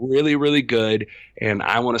 They're really, really good, and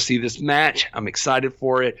I want to see this match. I'm excited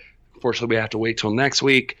for it. Unfortunately, we have to wait till next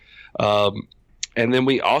week. And then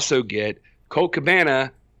we also get Colt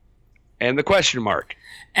Cabana and the question mark.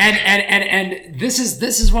 And this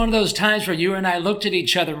is one of those times where you and I looked at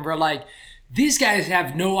each other and we're like, these guys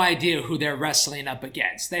have no idea who they're wrestling up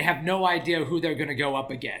against. They have no idea who they're going to go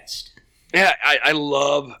up against. Yeah, I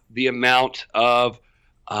love the amount of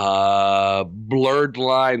blurred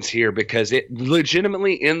lines here because it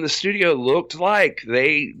legitimately in the studio looked like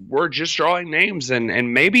they were just drawing names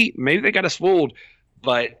and maybe they got us fooled,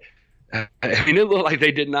 but I mean, it looked like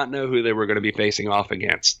they did not know who they were going to be facing off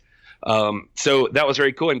against. So that was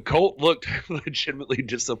very cool. And Colt looked legitimately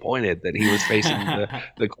disappointed that he was facing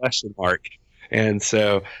the question mark. And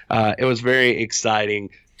so it was very exciting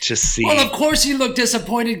to see. Well, of course he looked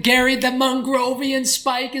disappointed, Gary. The Mongrovian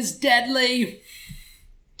spike is deadly.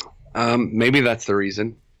 Maybe that's the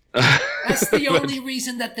reason. That's the only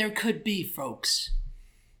reason that there could be, folks.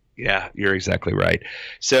 Yeah, you're exactly right.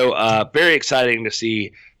 So very exciting to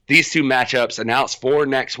see these two matchups announced for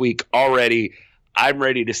next week already. I'm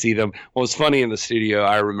ready to see them. What was funny in the studio,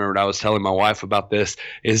 I remembered I was telling my wife about this,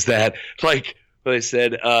 is that like they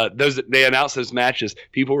said they announced those matches.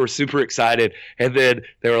 People were super excited, and then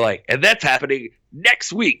they were like, and that's happening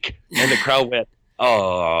next week. And the crowd went,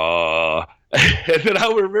 oh. And then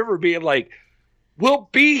I remember being like, we'll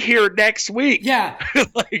be here next week. Yeah.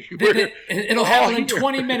 Like, it'll happen in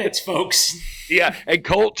 20 minutes, folks. Yeah. And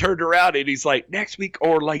Colt turned around and he's like, next week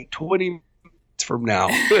or like 20 minutes from now.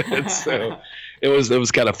 And so it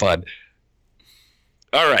was kind of fun.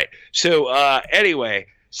 All right. So anyway,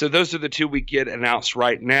 so those are the two we get announced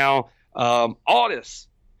right now. Aldis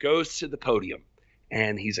goes to the podium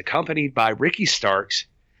and he's accompanied by Ricky Starks,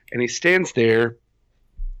 and he stands there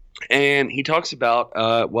And he talks about,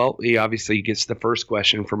 he obviously gets the first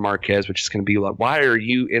question from Marquez, which is going to be like, why are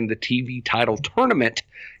you in the TV title tournament?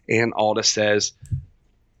 And Aldis says,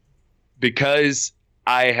 because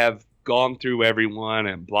I have gone through everyone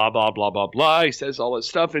and blah, blah, blah, blah, blah. He says all this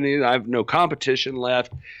stuff, and I have no competition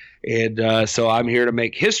left. And so I'm here to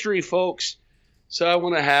make history, folks. So I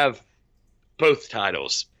want to have both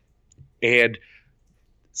titles. And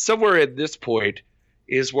somewhere at this point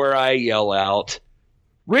is where I yell out,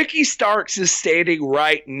 Ricky Starks is standing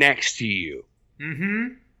right next to you. Mm-hmm.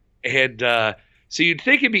 And so you'd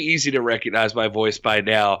think it'd be easy to recognize my voice by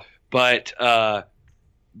now, but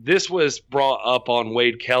this was brought up on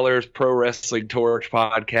Wade Keller's Pro Wrestling Torch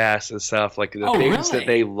podcast and stuff, like the things that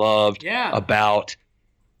they loved about.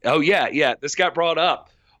 Oh, yeah. This got brought up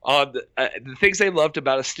on the things they loved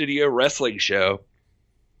about a studio wrestling show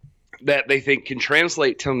that they think can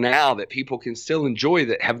translate till now, that people can still enjoy,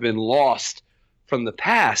 that have been lost from the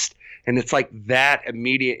past. And it's like that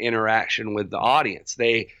immediate interaction with the audience.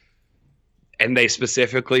 They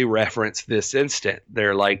specifically reference this instant.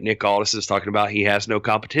 They're like, Nick Aldis is talking about he has no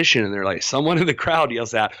competition. And they're like, someone in the crowd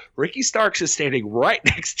yells out, Ricky Starks is standing right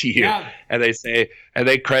next to you. Yeah. And they say, and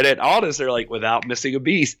they credit Aldis. They're like, without missing a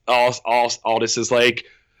beat. Aldis is like,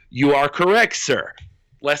 you are correct, sir.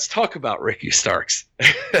 Let's talk about Ricky Starks.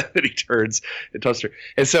 And he turns and talks to her.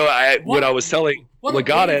 And so when I was telling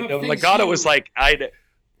Legata was like,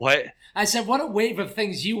 what? I said, what a wave of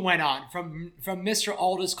things you went on from Mr.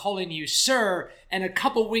 Aldis calling you sir, and a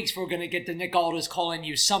couple weeks we're going to get to Nick Aldis calling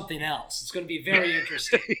you something else. It's going to be very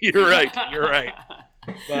interesting. You're right.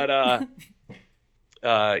 But, I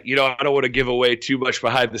don't want to give away too much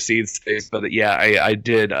behind the scenes things, but yeah, I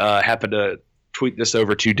did happen to tweet this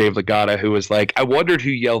over to Dave Legata, who was like, I wondered who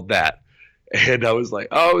yelled that. And I was like,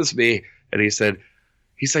 oh, it was me. And he's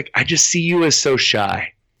like, I just see you as so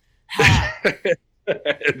shy. That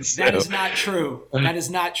is not true. That is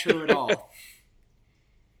not true at all.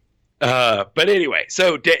 But anyway,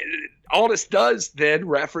 so Aldis does then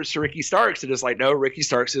reference to Ricky Starks and is like, no, Ricky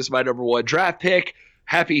Starks is my number one draft pick.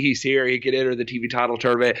 Happy he's here. He can enter the TV title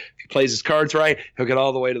tournament. If he plays his cards right, he'll get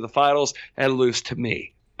all the way to the finals and lose to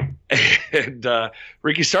me. And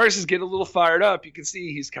Ricky Starks is getting a little fired up. You can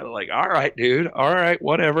see he's kind of like, all right, dude. All right,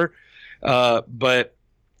 whatever. But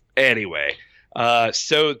anyway,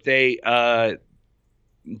 so they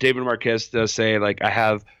David Marquez does say, like, I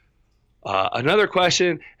have another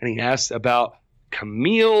question, and he asks about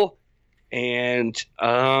Camille, and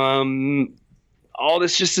all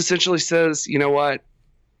this just essentially says, you know what?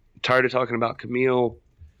 I'm tired of talking about Camille.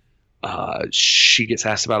 She gets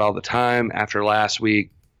asked about all the time after last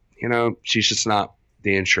week. She's just not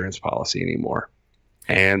the insurance policy anymore.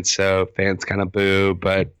 And so fans kind of boo,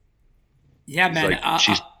 but yeah, man, like, a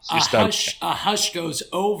hush goes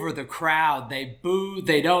over the crowd. They boo.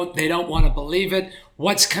 They don't want to believe it.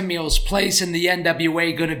 What's Camille's place in the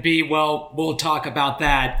NWA going to be? Well, we'll talk about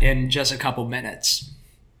that in just a couple minutes.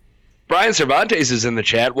 Brian Cervantes is in the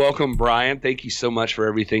chat. Welcome, Brian. Thank you so much for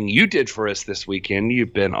everything you did for us this weekend.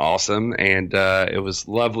 You've been awesome, and it was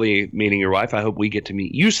lovely meeting your wife. I hope we get to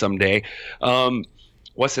meet you someday.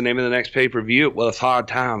 What's the name of the next pay-per-view? Well, it's Hard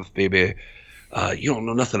Times, baby. You don't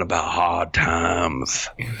know nothing about Hard Times.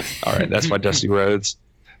 All right, that's my Dusty Rhodes.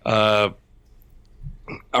 All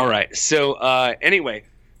right, so anyway,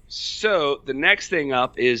 so the next thing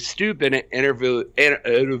up is Stu Bennett interviewing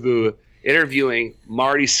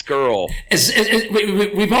Marty Scurll.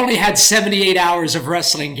 We've only had 78 hours of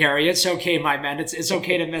wrestling, Gary. It's okay, my man. It's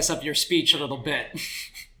okay to mess up your speech a little bit.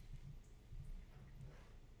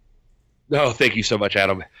 Oh, thank you so much,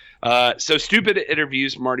 Adam. So Stu Bennett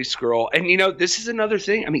interviews Marty Scurll. And, this is another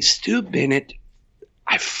thing. I mean, Stu Bennett,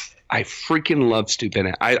 I freaking love Stu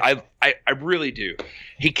Bennett. I really do.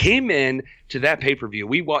 He came in to that pay-per-view.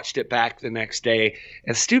 We watched it back the next day.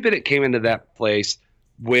 And Stu Bennett came into that place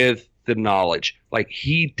with the knowledge. Like,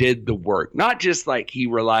 he did the work. Not just like he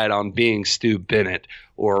relied on being Stu Bennett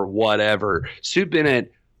or whatever. Stu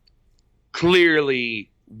Bennett clearly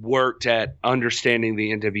worked at understanding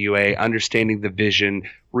the NWA, understanding the vision,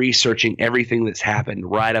 researching everything that's happened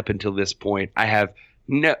right up until this point. I have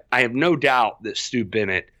no doubt that Stu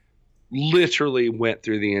Bennett literally went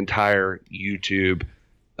through the entire YouTube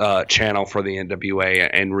channel for the NWA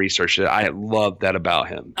and researched it. I love that about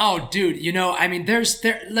him. Oh, dude,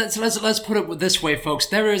 let's put it this way, folks.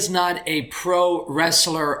 There is not a pro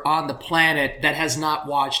wrestler on the planet that has not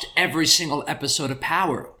watched every single episode of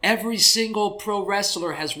Powerrr. Every single pro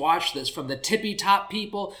wrestler has watched this, from the tippy top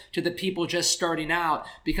people to the people just starting out,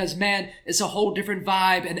 because, man, it's a whole different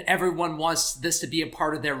vibe, and everyone wants this to be a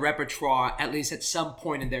part of their repertoire, at least at some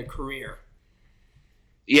point in their career.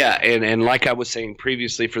 Yeah, and like I was saying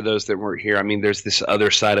previously, for those that weren't here, I mean, there's this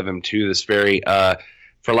other side of him too. This very,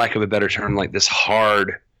 for lack of a better term, like this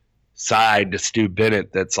hard side to Stu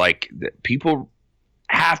Bennett. That's like that people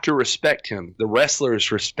have to respect him. The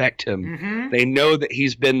wrestlers respect him. Mm-hmm. They know that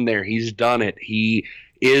he's been there. He's done it. He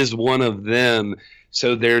is one of them.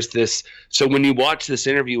 So there's this. So when you watch this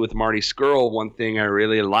interview with Marty Scurll, one thing I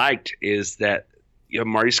really liked is that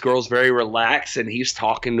Marty Scurll's very relaxed and he's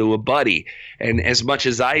talking to a buddy. And as much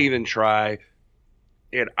as I even try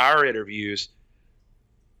in our interviews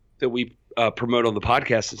that we promote on the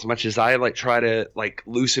podcast, as much as I try to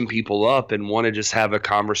loosen people up and want to just have a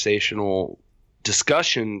conversational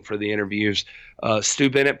discussion for the interviews, Stu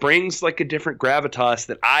Bennett brings a different gravitas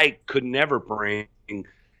that I could never bring,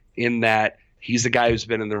 in that he's a guy who's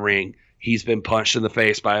been in the ring. He's been punched in the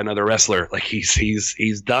face by another wrestler.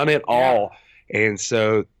 He's done it all. And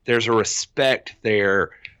so there's a respect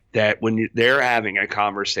there that when they're having a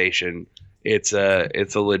conversation, it's a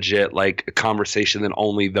legit a conversation that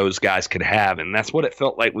only those guys could have. And that's what it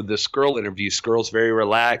felt like with the Scurll interview. Scurll's very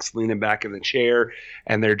relaxed, leaning back in the chair,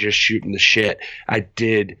 and they're just shooting the shit. I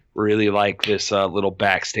did really like this little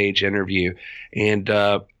backstage interview. And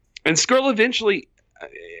Scurll eventually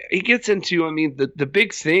he gets into, I mean, the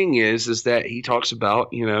big thing is that he talks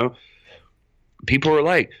about, people are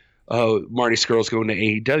like, oh, Marty Scurll's going to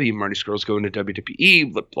AEW, Marty Scurll's going to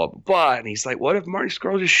WWE, blah, blah, blah, blah. And he's like, what if Marty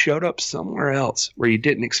Scurll just showed up somewhere else where you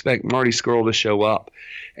didn't expect Marty Scurll to show up?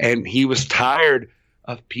 And he was tired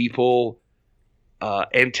of people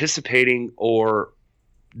anticipating or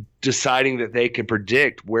deciding that they could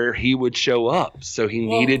predict where he would show up. So he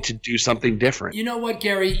needed to do something different. You know what,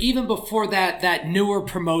 Gary? Even before that newer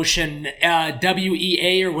promotion,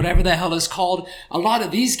 WEA or whatever the hell it's called, a lot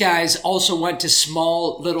of these guys also went to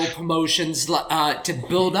small little promotions to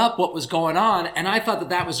build up what was going on. And I thought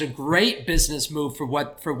that was a great business move for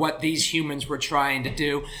what these humans were trying to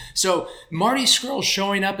do. So Marty Scurll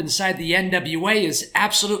showing up inside the NWA is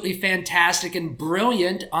absolutely fantastic and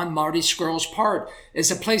brilliant on Marty Scurll's part.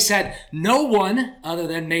 It's a place that no one, other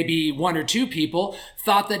than maybe one or two people,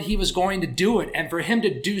 thought that he was going to do it. And for him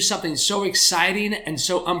to do something so exciting and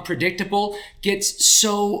so unpredictable gets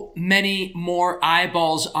so many more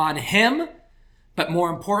eyeballs on him, but more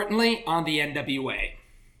importantly, on the NWA.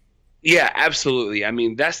 Yeah, absolutely. I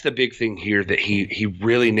mean, that's the big thing here that he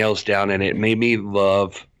really nails down, and it made me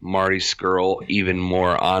love Marty Scurll even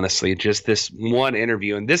more, honestly. Just this one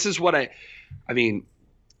interview, and this is what I mean,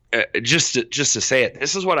 just to say it,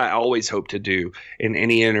 this is what I always hope to do in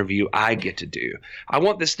any interview I get to do. I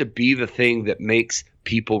want this to be the thing that makes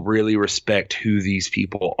people really respect who these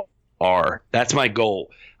people are. That's my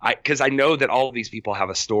goal. Because I know that all of these people have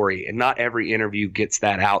a story, and not every interview gets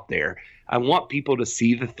that out there. I want people to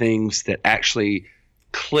see the things that actually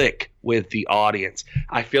click with the audience.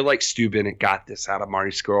 I feel like Stu Bennett got this out of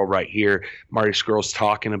Marty Scurll right here. Marty Scurll's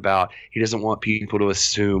talking about he doesn't want people to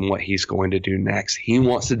assume what he's going to do next. He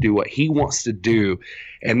wants to do what he wants to do.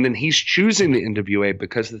 And then he's choosing the NWA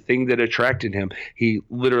because the thing that attracted him, he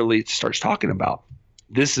literally starts talking about.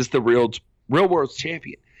 This is the real world's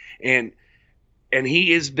champion. And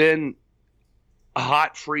he has been a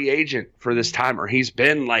hot free agent for this time, or he's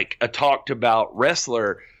been a talked about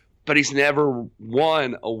wrestler, but he's never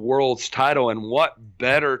won a world's title. And what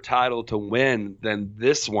better title to win than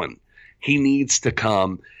this one? He needs to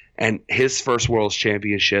come, and his first world's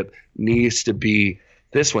championship needs to be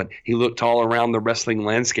this one. He looked all around the wrestling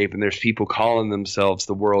landscape, and there's people calling themselves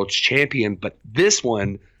the world's champion, but this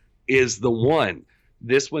one is the one.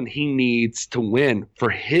 This one he needs to win for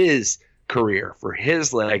his career, for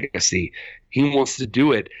his legacy. He wants to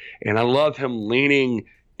do it, and I love him leaning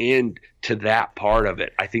into that part of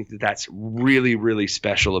it. I think that's really, really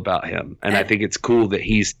special about him, and I think it's cool that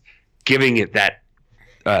he's giving it that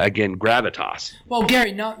again, gravitas. Well,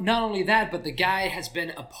 Gary, not only that, but the guy has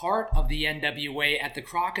been a part of the NWA at the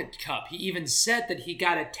Crockett Cup. He even said that he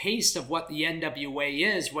got a taste of what the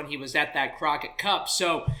NWA is when he was at that Crockett Cup.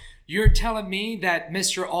 So you're telling me that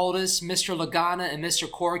Mr. Aldis, Mr. Lagana, and Mr.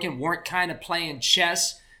 Corrigan weren't kind of playing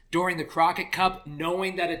chess during the Crockett Cup,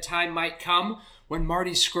 knowing that a time might come when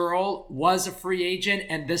Marty Scurll was a free agent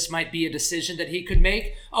and this might be a decision that he could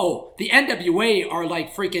make? Oh, the NWA are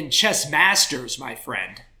like freaking chess masters, my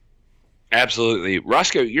friend. Absolutely.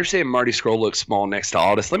 Roscoe, you're saying Marty Scurll looks small next to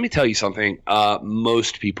Aldis. Let me tell you something.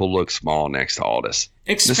 Most people look small next to Aldis.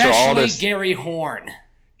 Especially Aldis, Gary Horn.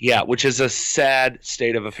 Yeah, which is a sad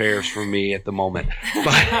state of affairs for me at the moment.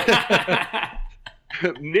 But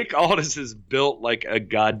Nick Aldis is built like a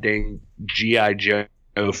goddamn G.I. Joe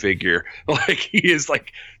figure. Like he is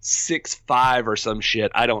 6'5" or some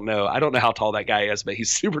shit. I don't know how tall that guy is, but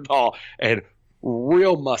he's super tall and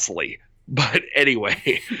real muscly. But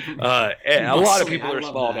anyway, a lot of people are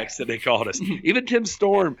small next to Nick Aldis. Even Tim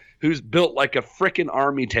Storm, who's built like a freaking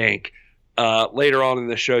army tank, later on in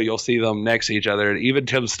the show, you'll see them next to each other. And even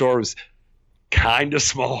Tim Storm's kind of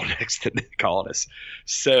small next to Nick Aldis.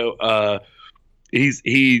 So he's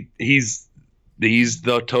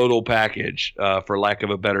the total package, for lack of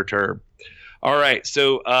a better term. All right.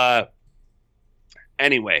 So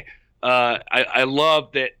anyway, I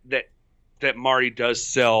love that Marty does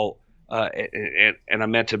sell. And I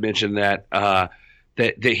meant to mention that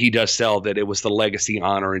that he does sell that it was the legacy,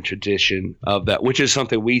 honor, and tradition of that, which is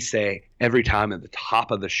something we say every time at the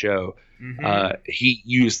top of the show. Mm-hmm. He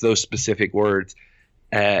used those specific words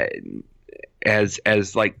as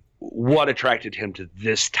like what attracted him to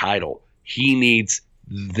this title. He needs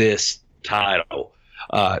this title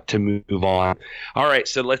to move on. All right,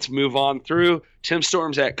 so let's move on through. Tim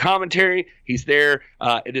Storm's at commentary. He's there.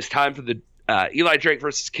 It is time for the Eli Drake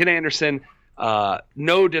versus Ken Anderson.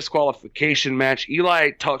 No disqualification match.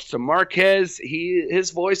 Eli talks to Marquez.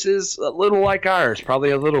 His voice is a little like ours, probably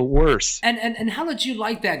a little worse. And how did you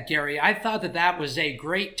like that, Gary? I thought that was a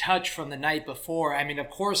great touch from the night before. I mean, of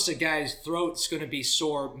course, the guy's throat's going to be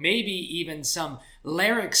sore. Maybe even some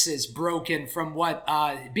larynx is broken from what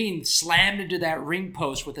being slammed into that ring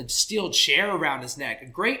post with a steel chair around his neck. A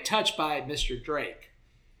great touch by Mr. Drake.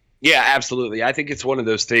 Yeah, absolutely. I think it's one of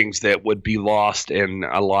those things that would be lost in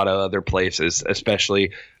a lot of other places,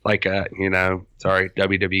 especially like,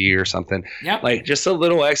 WWE or something. Yep. Like just a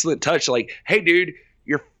little excellent touch. Like, hey, dude,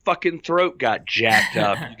 your fucking throat got jacked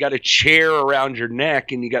up. You got a chair around your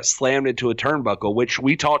neck and you got slammed into a turnbuckle, which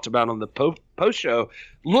we talked about on the post show.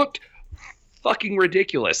 Looked fucking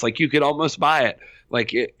ridiculous. Like you could almost buy it.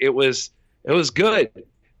 Like it was good.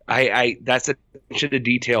 That's attention to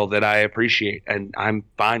detail that I appreciate, and I'm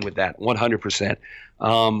fine with that 100%.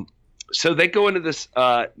 So they go into this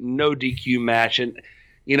no DQ match, and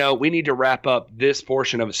we need to wrap up this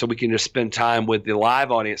portion of it so we can just spend time with the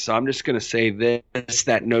live audience. So I'm just going to say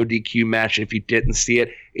that no DQ match. If you didn't see it,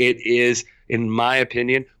 it is, in my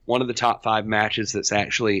opinion, one of the top 5 matches that's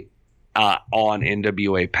actually on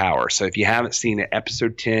NWA Powerrr. So if you haven't seen it,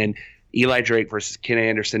 episode 10. Eli Drake versus Ken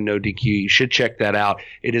Anderson, no DQ. You should check that out.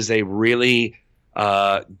 It is a really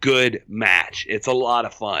good match. It's a lot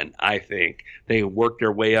of fun, I think. They work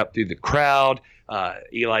their way up through the crowd.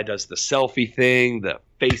 Eli does the selfie thing, the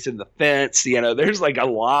face in the fence. There's like a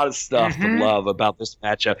lot of stuff to love about this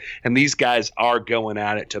matchup. And these guys are going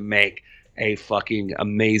at it to make a fucking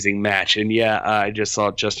amazing match. And yeah, I just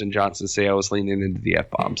saw Justin Johnson say I was leaning into the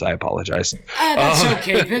F-bombs. I apologize. That's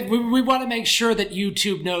okay. We want to make sure that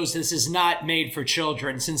YouTube knows this is not made for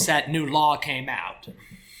children since that new law came out.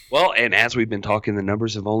 Well, and as we've been talking, the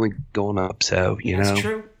numbers have only gone up. So, That's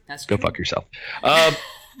true. Go fuck yourself.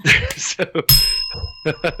 So,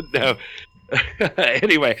 no.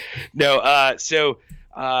 Anyway, no. So,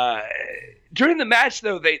 during the match,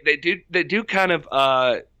 though, they do kind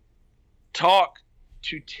of talk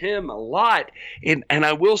to Tim a lot, and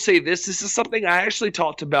I will say this is something I actually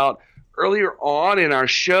talked about earlier on in our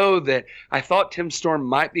show, that I thought Tim Storm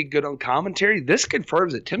might be good on commentary. This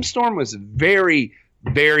confirms it. Tim Storm was very,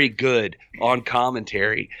 very good on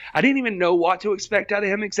commentary. I didn't even know what to expect out of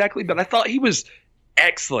him exactly, but I thought he was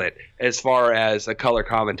excellent as far as a color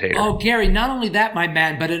commentator. Oh, Gary, not only that, my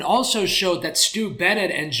man, but it also showed that Stu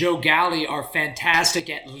Bennett and Joe Galley are fantastic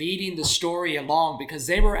at leading the story along, because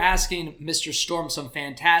they were asking Mr. Storm some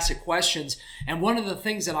fantastic questions. And one of the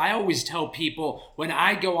things that I always tell people when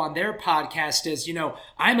I go on their podcast is,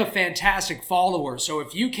 I'm a fantastic follower. So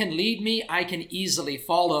if you can lead me, I can easily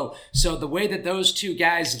follow. So the way that those two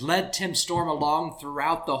guys led Tim Storm along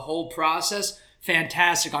throughout the whole process,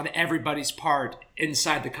 fantastic on everybody's part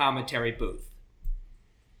inside the commentary booth.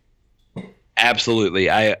 Absolutely.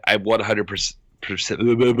 I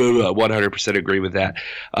 100% agree with that.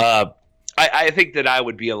 I think that I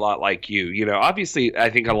would be a lot like you. Obviously, I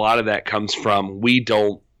think a lot of that comes from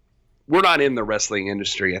we're not in the wrestling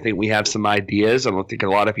industry. I think we have some ideas. I don't think a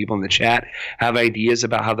lot of people in the chat have ideas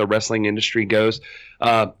about how the wrestling industry goes.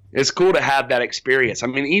 It's cool to have that experience. I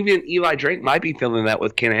mean, even Eli Drake might be feeling that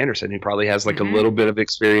with Ken Anderson. He probably has like a little bit of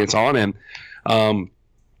experience on him.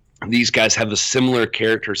 These guys have a similar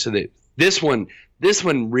character, so that this one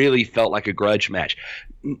really felt like a grudge match.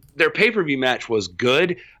 Their pay-per-view match was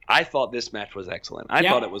good. I thought this match was excellent. I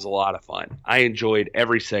thought it was a lot of fun. I enjoyed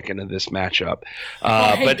every second of this matchup.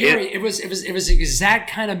 But Gary, it was the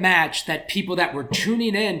exact kind of match that people that were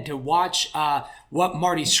tuning in to watch what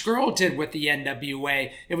Marty Scurll did with the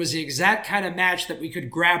NWA. It was the exact kind of match that we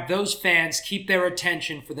could grab those fans, keep their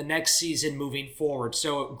attention for the next season moving forward.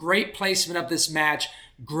 So great placement of this match.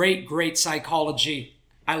 Great psychology.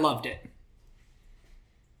 I loved it.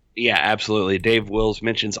 Yeah, absolutely. Dave Wills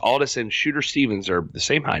mentions Aldis and Shooter Stevens are the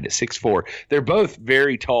same height at 6'4". They're both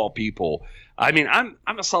very tall people. I mean, I'm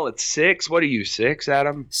a solid 6. What are you, 6,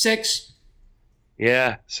 Adam? 6.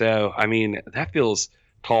 Yeah. So, I mean, that feels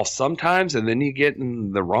tall sometimes, and then you get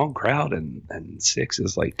in the wrong crowd, and 6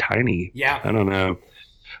 is like tiny. Yeah. I don't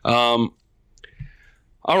know.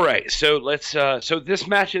 All right, so let's. So this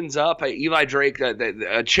match ends up. Eli Drake,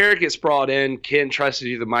 a chair gets brought in. Ken tries to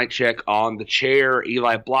do the mic check on the chair.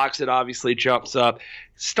 Eli blocks it. Obviously, jumps up,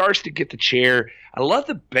 starts to get the chair. I love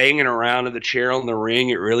the banging around of the chair on the ring.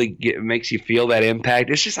 It really makes you feel that impact.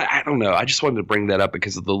 It's just, I don't know. I just wanted to bring that up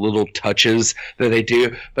because of the little touches that they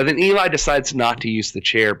do. But then Eli decides not to use the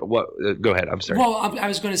chair. But what? Go ahead. I'm sorry. Well, I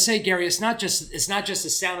was going to say, Gary, it's not just the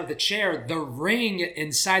sound of the chair. The ring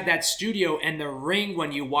inside that studio and the ring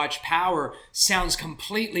when you watch Powerrr sounds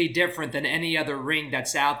completely different than any other ring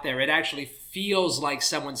that's out there. It actually feels like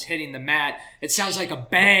someone's hitting the mat. It sounds like a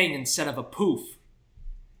bang instead of a poof.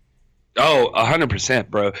 Oh, 100%,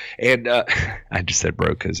 bro. And I just said bro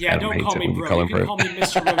because Adam hates it when you call him bro. You can call me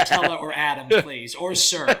Mr. Rotella or Adam, please, or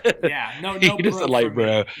sir. Yeah, no he doesn't like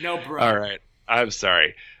bro. No bro. All right, I'm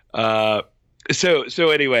sorry. So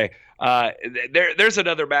anyway, there's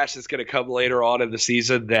another match that's going to come later on in the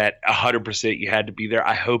season that 100% you had to be there.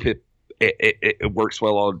 I hope it works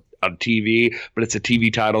well on TV, but it's a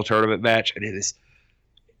TV title tournament match, and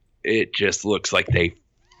it just looks like they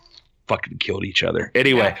fucking killed each other.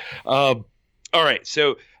 Anyway, all right.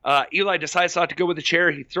 So Eli decides not to go with the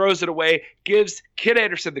chair. He throws it away, gives Ken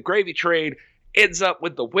Anderson the gravy train, ends up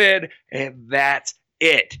with the win, and that's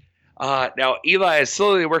it. Now Eli is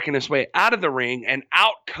slowly working his way out of the ring, and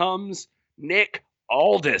out comes Nick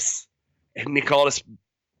Aldis. And Nick Aldis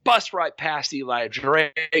busts right past Eli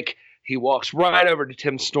Drake. He walks right over to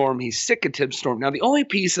Tim Storm. He's sick of Tim Storm. Now, the only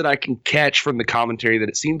piece that I can catch from the commentary that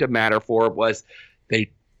it seemed to matter for was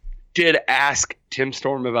they did ask Tim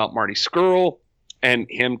Storm about Marty Scurll and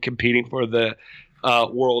him competing for the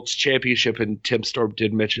World's Championship, and Tim Storm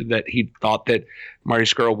did mention that he thought that Marty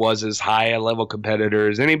Scurll was as high a level competitor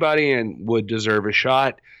as anybody and would deserve a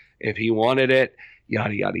shot if he wanted it,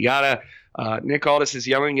 yada, yada, yada. Nick Aldis is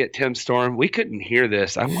yelling at Tim Storm. We couldn't hear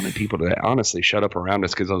this. I wanted people to honestly shut up around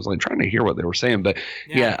us because I was like trying to hear what they were saying. But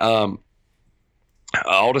yeah,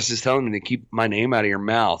 Aldis is telling me to keep my name out of your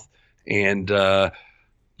mouth. And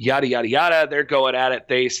yada, yada, yada. They're going at it.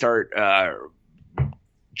 They start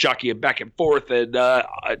jockeying back and forth. And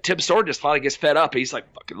Tim Storm just finally gets fed up. He's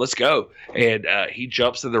like, fuck it, let's go. And he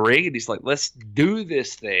jumps in the ring and he's like, let's do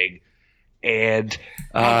this thing. And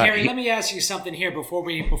Gary, let me ask you something here before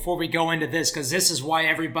we go into this, because this is why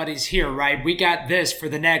everybody's here, right? We got this for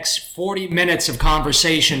the next 40 minutes of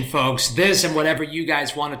conversation, folks. This and whatever you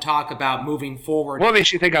guys want to talk about moving forward. What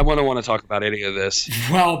makes you think I want to talk about any of this?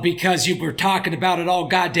 Well, because you were talking about it all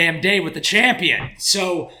goddamn day with the champion.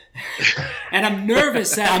 So, and I'm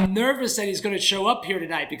nervous that he's going to show up here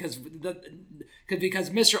tonight because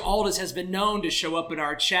Mr. Aldis has been known to show up in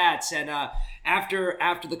our chats, and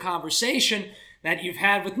after the conversation that you've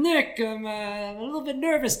had with Nick, I'm a little bit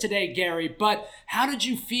nervous today, Gary. But how did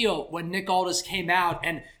you feel when Nick Aldis came out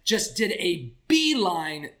and just did a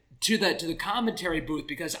beeline to the commentary booth?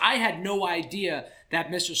 Because I had no idea that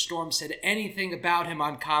Mr. Storm said anything about him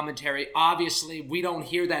on commentary. Obviously, we don't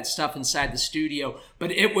hear that stuff inside the studio,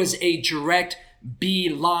 but it was a direct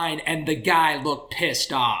beeline, and the guy looked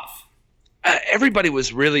pissed off. Everybody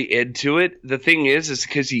was really into it. The thing is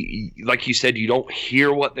because like you said, you don't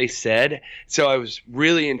hear what they said. So I was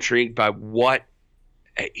really intrigued by what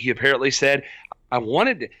he apparently said. I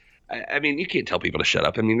wanted to, I mean, you can't tell people to shut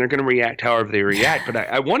up. I mean, they're going to react however they react, but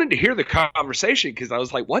I wanted to hear the conversation because I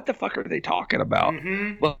was like, what the fuck are they talking about?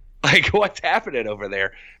 Mm-hmm. Well, like, what's happening over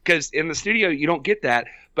there? Because in the studio, you don't get that.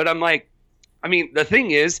 But I'm like, I mean, the thing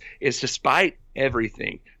is despite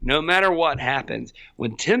everything, no matter what happens,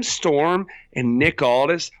 when Tim Storm and Nick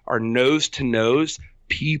Aldis are nose to nose,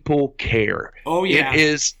 people care. Oh yeah, it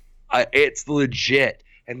is. It's legit,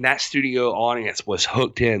 and that studio audience was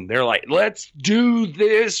hooked in. They're like, "Let's do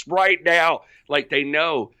this right now!" Like they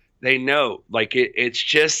know. Like it's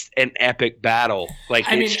just an epic battle. Like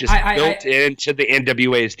it's just built into the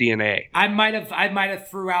NWA's DNA. I might have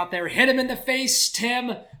threw out there, hit him in the face,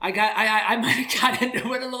 Tim. I might have got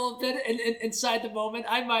into it a little bit inside the moment.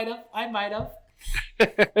 I might have.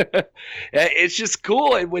 It's just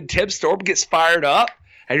cool. And when Tim Storm gets fired up,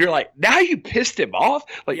 And you're like, now you pissed him off?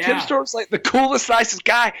 Like, Tim Storm's like the coolest, nicest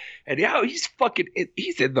guy. And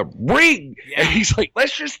he's in the ring. Yeah. And he's like,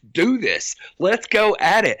 let's just do this. Let's go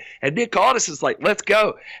at it. And Nick Aldis is like, let's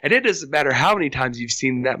go. And it doesn't matter how many times you've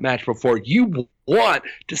seen that match before. You want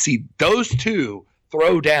to see those two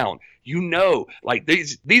throw down. Like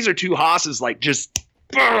these are two hosses, like just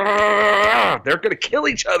they're gonna kill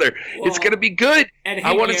each other. Well, it's gonna be good. And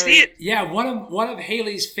I want to see it. Yeah, one of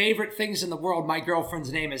Haley's favorite things in the world. My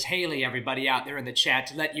girlfriend's name is Haley. Everybody out there in the chat,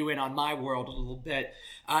 to let you in on my world a little bit.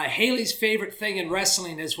 Haley's favorite thing in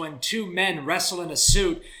wrestling is when two men wrestle in a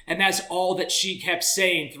suit, and that's all that she kept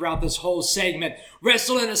saying throughout this whole segment.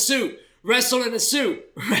 Wrestle in a suit. Wrestle in a suit.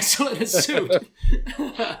 Wrestle in a suit.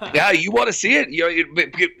 Yeah, you want to see it?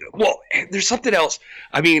 Well, there's something else.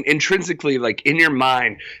 I mean, intrinsically, like in your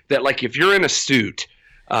mind, that like if you're in a suit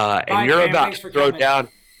and you're about to throw down.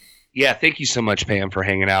 Yeah, thank you so much, Pam, for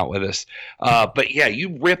hanging out with us. But yeah,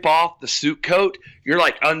 you rip off the suit coat. You're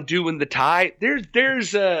like undoing the tie.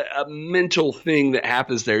 There's a mental thing that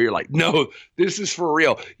happens there. You're like, no, this is for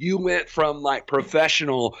real. You went from like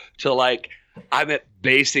professional to like, I'm at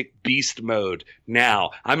basic beast mode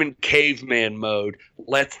now. I'm in caveman mode.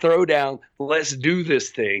 Let's throw down. Let's do this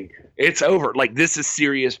thing. It's over. Like, this is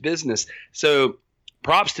serious business. So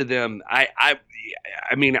props to them. I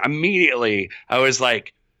mean, immediately I was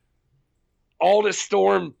like, Aldis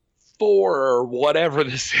Storm 4 or whatever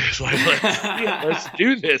this is. Like, let's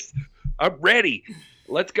do this. I'm ready.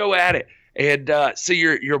 Let's go at it. And so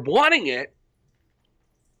you're wanting it.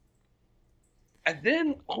 And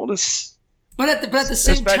then Aldis... But at the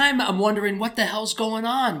same time, I'm wondering what the hell's going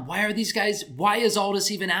on. Why is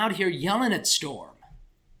Aldis even out here yelling at Storm?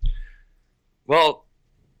 Well,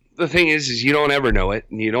 the thing is you don't ever know it.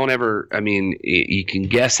 And you don't ever, I mean, you can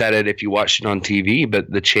guess at it if you watch it on TV,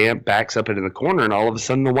 but the champ backs up into the corner and all of a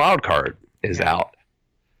sudden the wild card is out.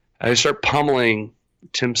 I start pummeling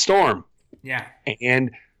Tim Storm. Yeah.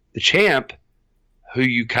 And the champ, who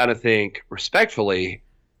you kind of think respectfully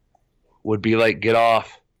would be like, get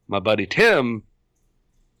off my buddy Tim,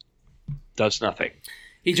 does nothing.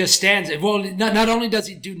 He just stands. Well, not only does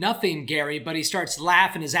he do nothing, Gary, but he starts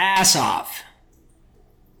laughing his ass off.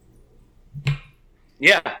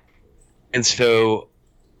 Yeah. And so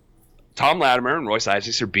Tom Latimer and Royce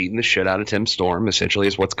Isaacs are beating the shit out of Tim Storm, essentially,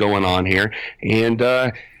 is what's going on here.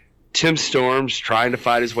 And Tim Storm's trying to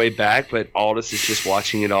fight his way back, but Aldis is just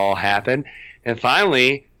watching it all happen. And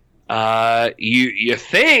finally, you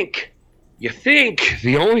think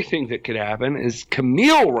the only thing that could happen is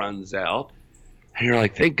Camille runs out, and you're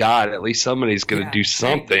like, thank God, at least somebody's going to do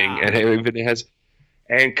something.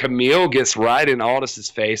 And Camille gets right in Aldis's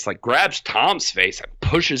face, like grabs Tom's face and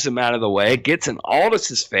pushes him out of the way, gets in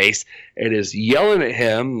Aldis's face and is yelling at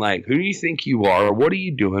him like, who do you think you are? What are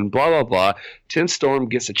you doing? Blah, blah, blah. Tim Storm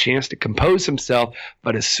gets a chance to compose himself,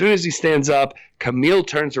 but as soon as he stands up, Camille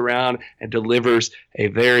turns around and delivers a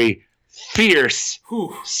very fierce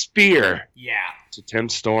spear to Tim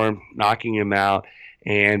Storm, knocking him out,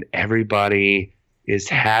 and everybody is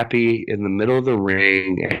happy in the middle of the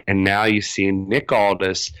ring. And now you see Nick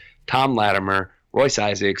Aldis, Tom Latimer, Royce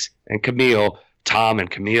Isaacs, and Camille. Tom and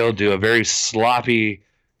Camille do a very sloppy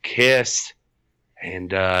kiss.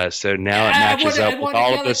 And so now it matches up with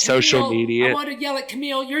all of the social media. I want to yell at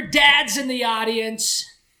Camille, your dad's in the audience.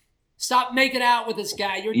 Stop making out with this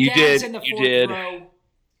guy. Your dad's in the fourth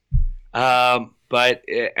row. But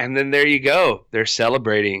then there you go. They're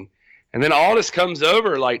celebrating. And then Aldis comes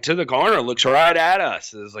over, like, to the corner, looks right at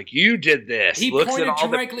us. It's like, you did this. He pointed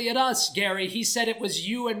directly at us, Gary. He said it was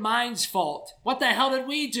you and mine's fault. What the hell did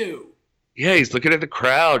we do? Yeah, he's looking at the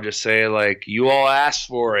crowd, just saying, like, you all asked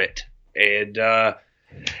for it. And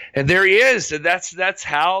there he is. And that's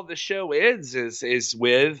how the show ends, is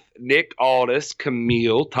with Nick Aldis,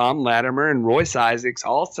 Camille, Tom Latimer, and Royce Isaacs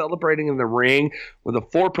all celebrating in the ring with a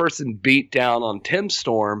 4-person beat down on Tim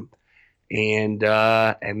Storm. And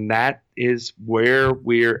that is where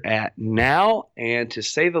we're at now. And to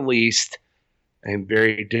say the least, I'm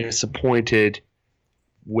very disappointed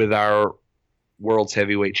with our world's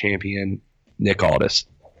heavyweight champion, Nick Aldis.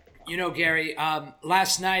 You know, Gary,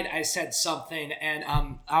 last night I said something, and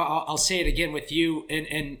I'll say it again with you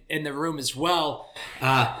in the room as well.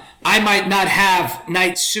 I might not have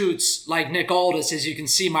night suits like Nick Aldis. As you can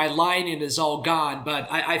see, my lining is all gone, but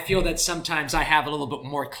I feel that sometimes I have a little bit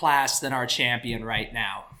more class than our champion right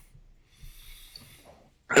now.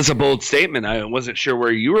 That's a bold statement. I wasn't sure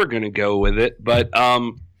where you were going to go with it, but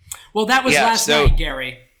well, that was last night,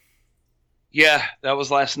 Gary. Yeah, that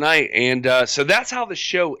was last night. And so that's how the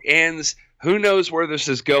show ends. Who knows where this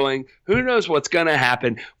is going? Who knows what's going to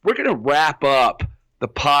happen? We're going to wrap up the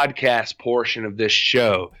podcast portion of this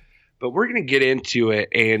show. But we're going to get into it.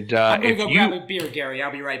 And I'm going to go grab a beer, Gary.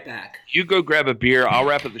 I'll be right back. You go grab a beer. I'll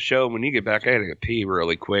wrap up the show. When you get back, I got to go pee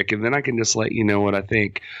really quick. And then I can just let you know what I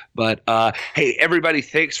think. But, hey, everybody,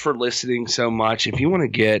 thanks for listening so much. If you want to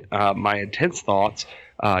get my intense thoughts,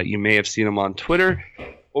 you may have seen them on Twitter.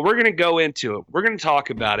 Well, we're going to go into it. We're going to talk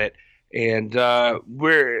about it. And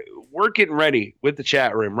we're getting ready with the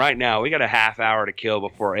chat room right now. We got a half hour to kill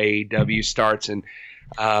before AEW starts. And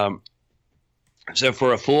so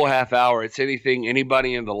for a full half hour, it's anything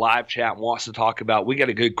anybody in the live chat wants to talk about. We got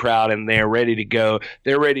a good crowd in there ready to go.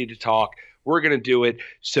 They're ready to talk. We're going to do it.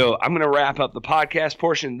 So I'm going to wrap up the podcast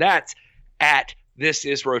portion. That's at This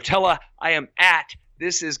Is Rotella. I am at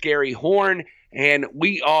This Is Gary Horn. And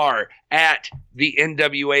we are at the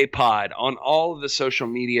NWA Pod on all of the social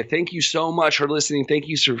media. Thank you so much for listening. Thank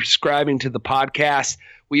you for subscribing to the podcast.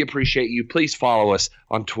 We appreciate you. Please follow us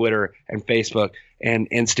on Twitter and Facebook and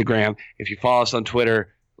Instagram. If you follow us on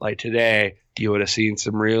Twitter, like today, you would have seen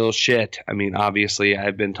some real shit. I mean, obviously,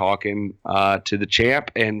 I've been talking to the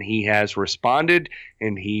champ, and he has responded,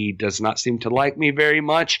 and he does not seem to like me very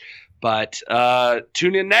much. But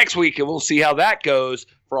tune in next week, and we'll see how that goes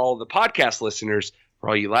for all the podcast listeners. For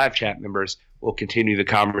all you live chat members, we'll continue the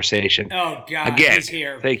conversation. Oh, God, again, he's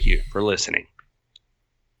here. Thank you for listening.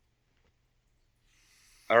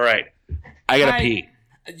 All right. I got to pee.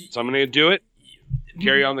 So I'm going to do it.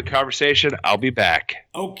 Carry on the conversation. I'll be back.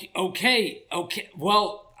 Okay.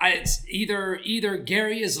 Well, it's either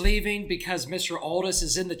Gary is leaving because Mr. Aldis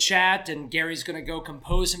is in the chat and Gary's going to go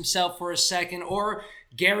compose himself for a second, or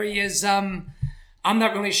Gary is, I'm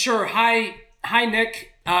not really sure. Hi, Nick.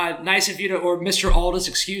 Nice of you to, or Mr. Aldis,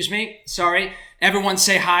 excuse me. Sorry. Everyone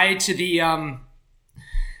say hi to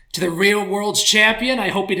the real world's champion. I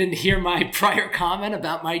hope you didn't hear my prior comment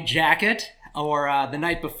about my jacket, or the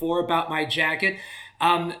night before about my jacket.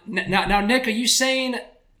 Now, Nick, are you saying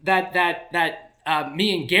that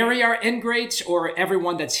me and Gary are ingrates, or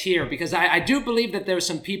everyone that's here? Because I do believe that there's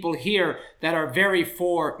some people here that are very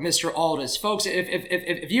for Mr. Aldis. Folks,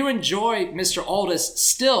 if you enjoy Mr. Aldis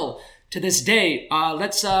still to this day,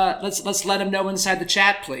 let's let him know inside the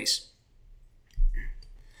chat, please.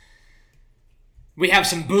 We have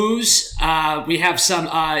some booze. We have some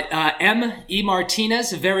M.E.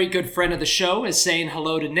 Martinez, a very good friend of the show, is saying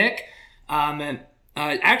hello to Nick.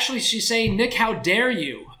 Actually, she's saying, Nick, how dare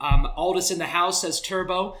you? Aldis in the house, says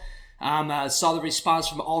Turbo. Saw the response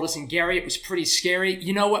from Aldis and Gary. It was pretty scary.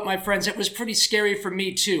 You know what, my friends? It was pretty scary for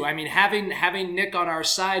me, too. I mean, having Nick on our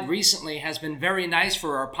side recently has been very nice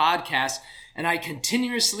for our podcast. And I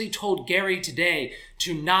continuously told Gary today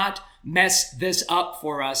to not mess this up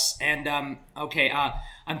for us. And,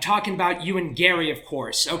 I'm talking about you and Gary, of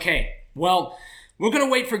course. Okay, well, we're going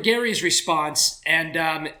to wait for Gary's response.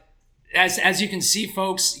 And as you can see,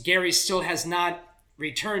 folks, Gary still has not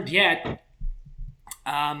returned yet.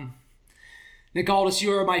 Nick Aldis,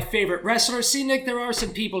 you are my favorite wrestler. See, Nick, there are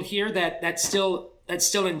some people here that still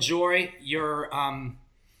enjoy your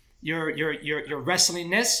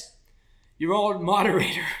wrestlingness. Your old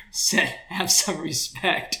moderator said, have some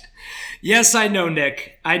respect. Yes, I know,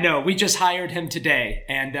 Nick. I know. We just hired him today.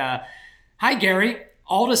 And hi, Gary.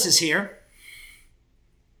 Aldis is here.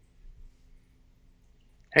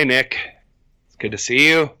 Hey, Nick. It's good to see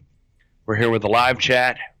you. We're here with the live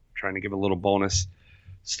chat. Trying to give a little bonus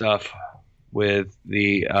stuff with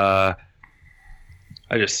the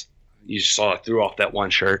you just saw I threw off that one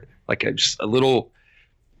shirt. Like just a little.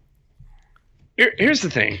 Here's the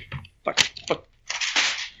thing.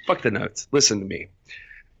 Fuck the notes. Listen to me.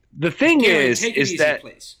 The thing Gary, is easy, that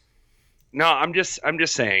please. No, I'm just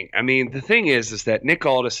saying. I mean, the thing is that Nick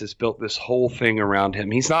Aldis has built this whole thing around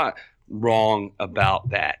him. He's not wrong about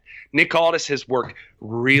that. Nick Aldis has worked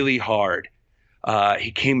really hard.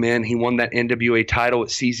 He came in, he won that NWA title at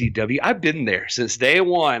CZW. I've been there since day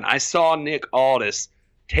one. I saw Nick Aldis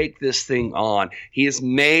take this thing on. He has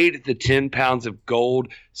made the 10 pounds of gold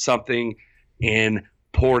something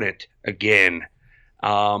important again.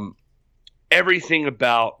 Everything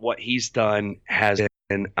about what he's done has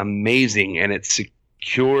been amazing, and it's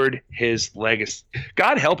secured his legacy.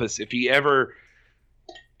 God help us if he ever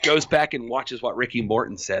goes back and watches what Ricky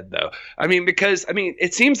Morton said, though. Because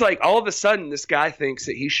it seems like all of a sudden this guy thinks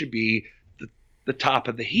that he should be the top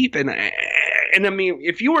of the heap. And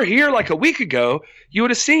if you were here like a week ago, you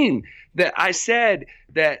would have seen that I said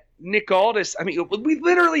that Nick Aldis, we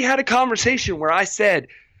literally had a conversation where I said,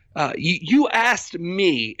 you asked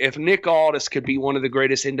me if Nick Aldis could be one of the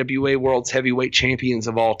greatest NWA World's Heavyweight Champions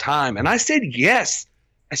of all time. And I said, yes.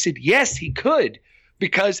 I said, yes, he could.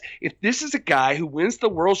 Because if this is a guy who wins the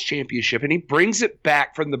World's Championship and he brings it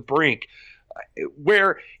back from the brink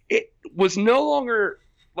where it was no longer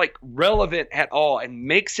like relevant at all and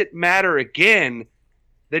makes it matter again,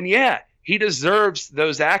 then yeah, he deserves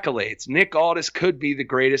those accolades. Nick Aldis could be the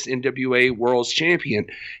greatest NWA World's Champion.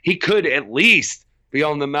 He could at least be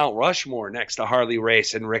on the Mount Rushmore next to Harley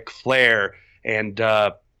Race and Ric Flair and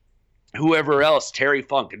whoever else, Terry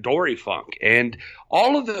Funk, Dory Funk, and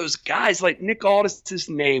all of those guys. Like Nick Aldis'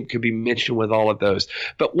 name could be mentioned with all of those.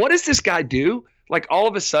 But what does this guy do? Like all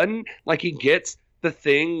of a sudden, like he gets the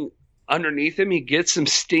thing underneath him, he gets some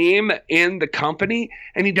steam in the company,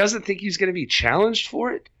 and he doesn't think he's going to be challenged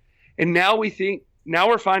for it. And now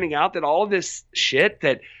we're finding out that all of this shit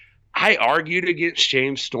that I argued against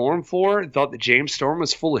James Storm for, thought that James Storm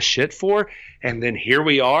was full of shit for, and then here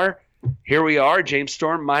we are. James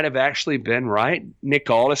Storm might have actually been right. Nick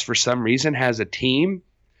Aldis, for some reason, has a team.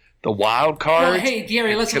 The wild card. Well, hey,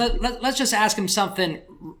 Gary, let's just ask him something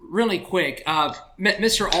really quick.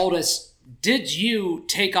 Mr. Aldis, did you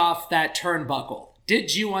take off that turnbuckle?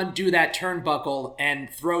 Did you undo that turnbuckle and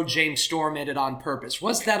throw James Storm in it on purpose?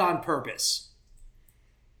 Was that on purpose?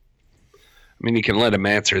 I mean, you can let him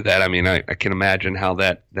answer that. I mean, I can imagine how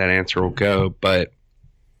that answer will go, but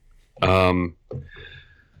I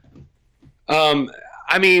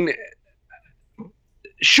mean,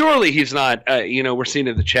 surely he's not. We're seeing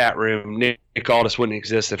in the chat room, Nick Aldis wouldn't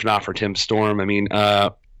exist if not for Tim Storm. I mean,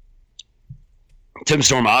 Tim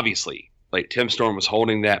Storm obviously, like Tim Storm was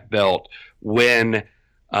holding that belt when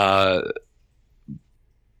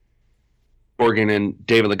Morgan and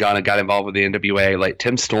David Lagana got involved with the NWA. Like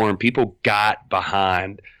Tim Storm, people got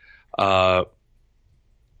behind. They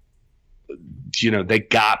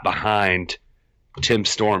got behind Tim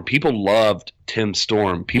Storm. People loved Tim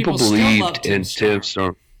Storm. People believed in Tim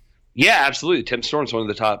Storm. Yeah, absolutely. Tim Storm's one of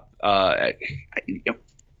the top.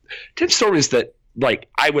 Tim Storm is the, like,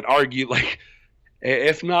 I would argue, like,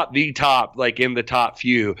 if not the top, like in the top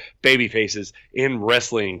few baby faces in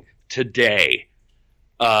wrestling today.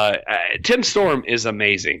 Tim Storm is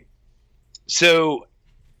amazing. So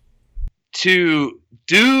to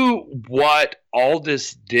do what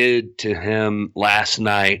Aldis did to him last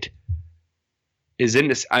night is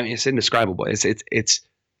it's indescribable.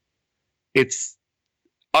 It's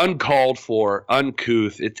uncalled for,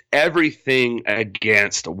 uncouth. It's everything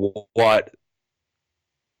against what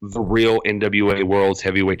the real NWA World's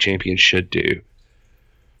Heavyweight Champion should do.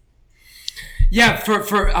 Yeah,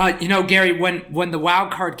 for Gary, when the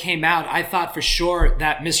wild card came out, I thought for sure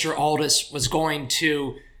that Mr. Aldis was going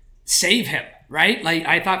to save him, right? Like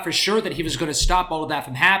I thought for sure that he was going to stop all of that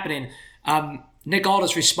from happening. Nick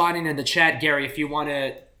Aldis responding in the chat, Gary, if you want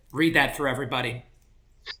to read that for everybody.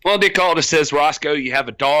 Well, Nick Aldis says, Roscoe, you have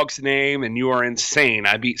a dog's name and you are insane.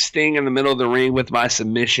 I beat Sting in the middle of the ring with my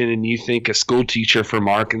submission and you think a school teacher from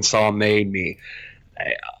Arkansas made me.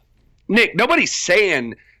 Nick, nobody's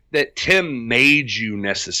saying that Tim made you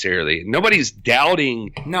necessarily. Nobody's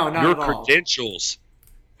doubting your credentials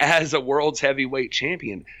as a world's heavyweight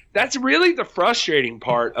champion. That's really the frustrating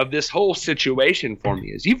part of this whole situation for me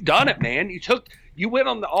is you've done it, man. You went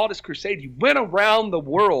on the Aldis Crusade. You went around the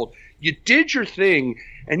world. You did your thing,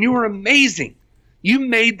 and you were amazing. You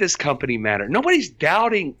made this company matter. Nobody's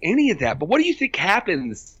doubting any of that. But what do you think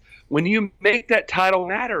happens when you make that title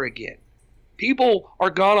matter again? People are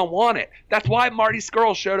going to want it. That's why Marty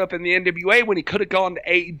Scurll showed up in the NWA when he could have gone to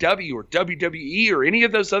AEW or WWE or any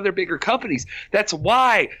of those other bigger companies. That's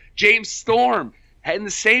why James Storm, in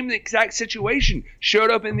the same exact situation,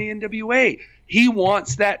 showed up in the NWA. He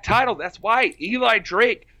wants that title. That's why Eli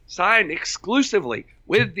Drake signed exclusively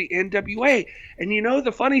with the NWA. And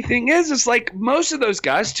the funny thing is like most of those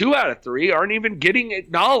guys, 2 out of 3, aren't even getting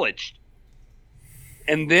acknowledged.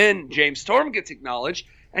 And then James Storm gets acknowledged,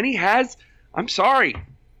 and he has, I'm sorry,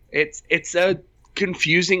 it's a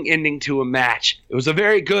confusing ending to a match. It was a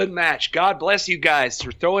very good match. God bless you guys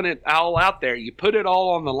for throwing it all out there. You put it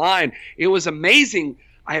all on the line. It was amazing.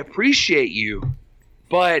 I appreciate you.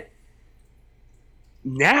 But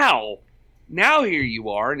now here you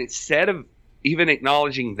are, and instead of even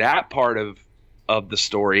acknowledging that part of the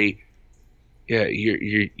story,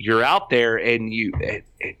 you're out there and you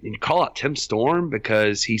call out Tim Storm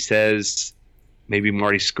because he says maybe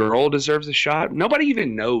Marty Scurll deserves a shot. Nobody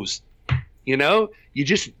even knows. You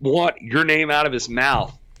just want your name out of his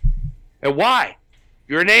mouth. And why?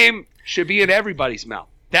 Your name should be in everybody's mouth.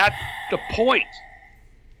 That's the point.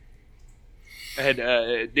 And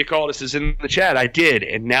Nick Aldis is in the chat. I did.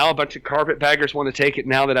 And now a bunch of carpetbaggers want to take it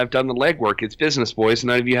now that I've done the legwork. It's business, boys.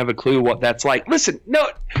 None of you have a clue what that's like. Listen,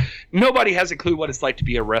 nobody has a clue what it's like to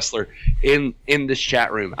be a wrestler in this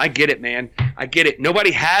chat room. I get it, man. I get it.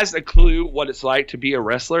 Nobody has a clue what it's like to be a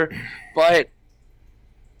wrestler. But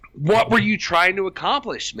What were you trying to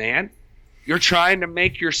accomplish, man? You're trying to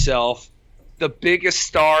make yourself the biggest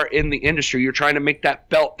star in the industry. You're trying to make that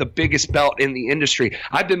belt the biggest belt in the industry.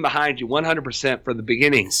 I've been behind you 100% from the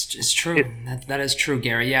beginning. It's true. That is true,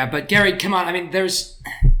 Gary. Yeah, but Gary, come on. I mean,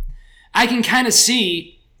 I can kind of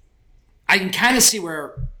see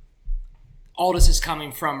where Aldis is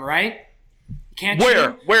coming from, right? Can't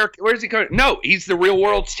you? Where's he coming? No, he's the real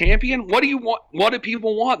world's champion. What do you want? What do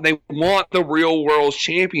people want? They want the real world's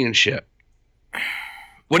championship.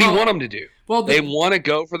 What do you want them to do? Well, they want to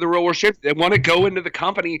go for the real world championship. They want to go into the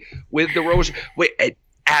company with the real world. Wait,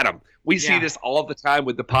 Adam, we see this all the time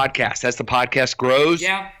with the podcast. As the podcast grows,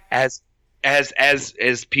 as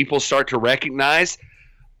people start to recognize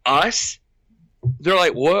us, they're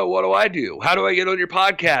like, what do I do? How do I get on your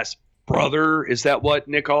podcast? Brother, is that what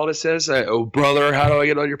Nick Aldis says? Brother, how do I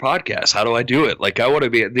get on your podcast? How do I do it? Like, I want to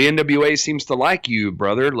be. The NWA seems to like you,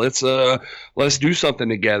 brother. Let's do something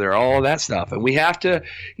together. All of that stuff, and we have to,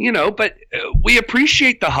 But we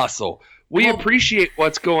appreciate the hustle. We appreciate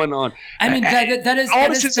what's going on. I mean, that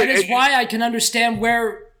is why I can understand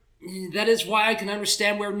where. That is why I can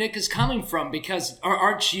understand where Nick is coming from, because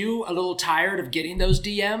aren't you a little tired of getting those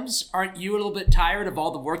DMs? Aren't you a little bit tired of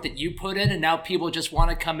all the work that you put in and now people just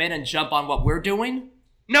want to come in and jump on what we're doing?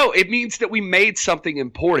 No, it means that we made something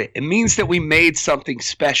important. It means that we made something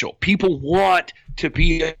special. People want to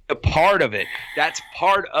be a part of it. That's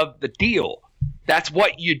part of the deal. That's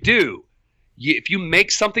what you do. If you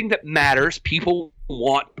make something that matters, people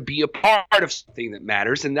want to be a part of something that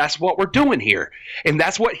matters, and that's what we're doing here. And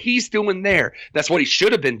that's what he's doing there. That's what he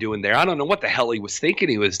should have been doing there. I don't know what the hell he was thinking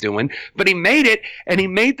he was doing, but he made it, and he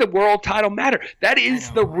made the world title matter. That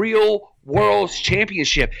is the real world's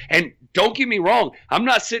championship. And don't get me wrong, I'm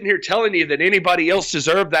not sitting here telling you that anybody else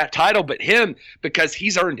deserved that title but him, because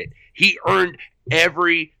he's earned it. He earned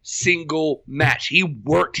every single match. He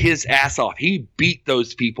worked his ass off. He beat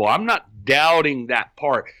those people. I'm not doubting that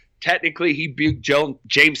part. Technically, he beat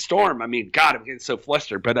James Storm. I mean, God, I'm getting so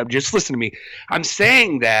flustered, but just listen to me. I'm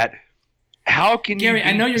saying that. How can Gary, you?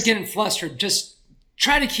 I know you're getting flustered. Just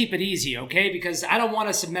try to keep it easy, okay? Because I don't want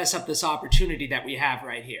us to mess up this opportunity that we have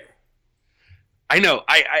right here. I know.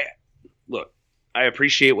 Look, I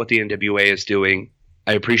appreciate what the NWA is doing.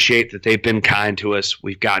 I appreciate that they've been kind to us.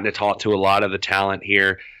 We've gotten to talk to a lot of the talent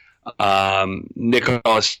here.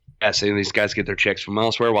 Nicholas saying these guys get their checks from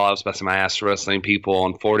elsewhere while I was busting my ass wrestling people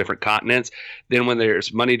on 4 different continents. Then when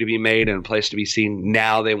there's money to be made and a place to be seen,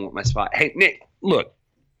 now they want my spot. Hey, Nick, look,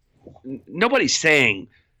 nobody's saying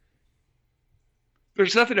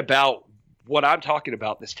there's nothing about what I'm talking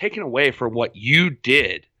about that's taken away from what you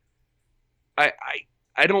did. I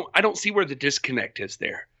don't see where the disconnect is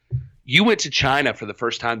there. You went to China for the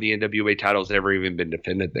first time the NWA title's ever even been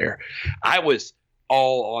defended there. I was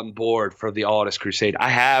all on board for the Aldis Crusade. I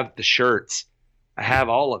have the shirts. I have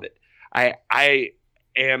all of it. I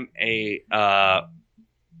am a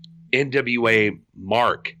NWA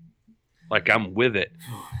mark. Like, I'm with it.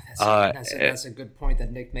 That's a good point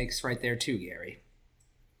that Nick makes right there too, Gary.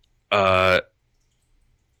 Yeah,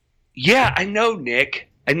 I know, Nick.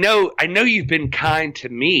 I know you've been kind to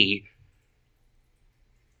me.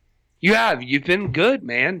 You have. You've been good,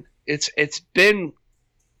 man. It's been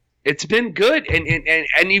good,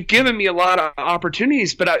 and you've given me a lot of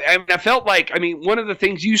opportunities. But I felt like, one of the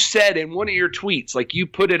things you said in one of your tweets, like, you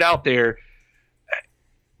put it out there.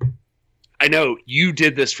 I know you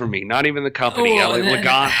did this for me, not even the company. I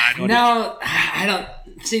don't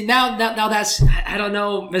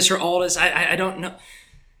know, Mr. Aldis. I don't know.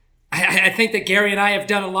 I think that Gary and I have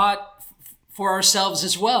done a lot for ourselves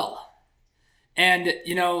as well. And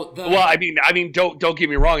don't get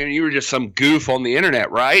me wrong. You were just some goof on the internet,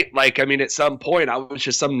 right? Like, at some point I was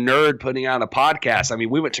just some nerd putting out a podcast.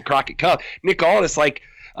 We went to Crockett Cup. Nick Aldis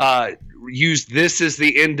used "This Is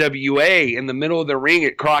the NWA" in the middle of the ring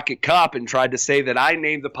at Crockett Cup and tried to say that I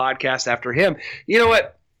named the podcast after him. You know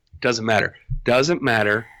what? Doesn't matter.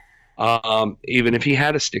 Even if he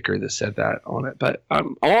had a sticker that said that on it. But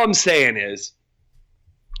all I'm saying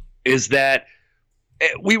is that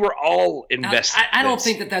we were all invested. I don't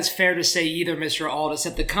think that that's fair to say either, Mr. Aldis,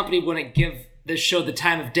 that the company wouldn't give this show the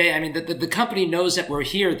time of day. The company knows that we're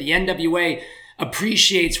here. The NWA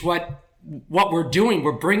appreciates what we're doing.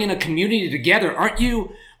 We're bringing a community together. Aren't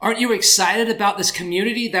you excited about this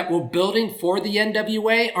community that we're building for the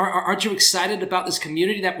NWA? Aren't you excited about this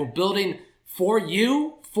community that we're building for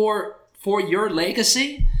you, for your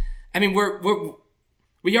legacy?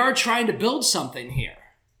 We are trying to build something here.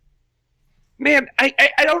 Man, I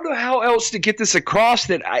don't know how else to get this across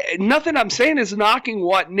that nothing I'm saying is knocking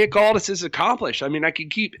what Nick Aldis has accomplished. I mean, I can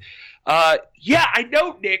keep yeah, I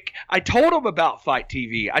know, Nick. I told him about Fight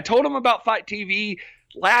TV. I told him about Fight TV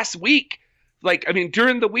last week. Like, I mean,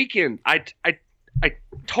 during the weekend, I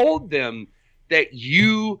told them that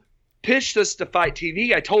you pitched us to Fight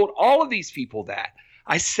TV. I told all of these people that.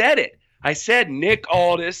 I said it. I said Nick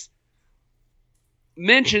Aldis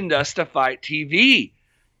mentioned us to Fight TV.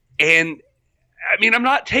 And I mean, I'm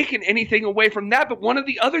not taking anything away from that, but one of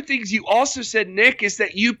the other things you also said, Nick, is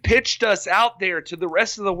that you pitched us out there to the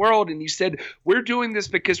rest of the world, and you said, we're doing this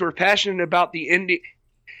because we're passionate about the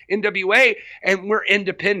NWA, and we're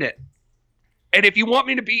independent. And if you want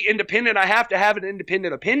me to be independent, I have to have an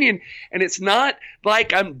independent opinion, and it's not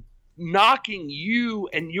like I'm knocking you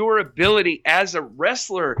and your ability as a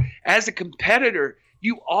wrestler, as a competitor.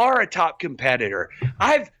 You are a top competitor.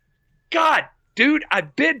 Dude,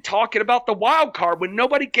 I've been talking about the wild card when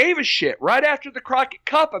nobody gave a shit. Right after the Crockett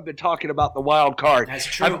Cup, I've been talking about the wild card. That's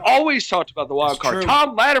true. I've always talked about the wild card. True.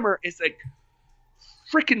 Tom Latimer is a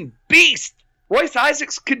freaking beast. Royce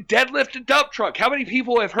Isaacs could deadlift a dump truck. How many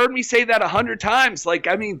people have heard me say that 100 times? Like,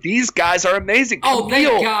 I mean, these guys are amazing. Oh,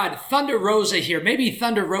 thank God. Thunder Rosa here. Maybe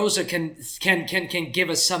Thunder Rosa can give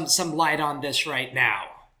us some light on this right now.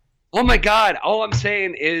 Oh my God! All I'm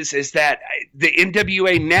saying is that the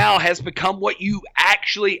NWA now has become what you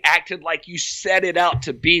actually acted like you set it out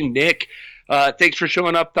to be, Nick. Thanks for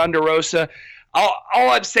showing up, Thunder Rosa. All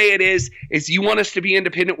I'm saying is you want us to be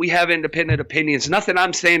independent. We have independent opinions. Nothing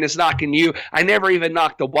I'm saying is knocking you. I never even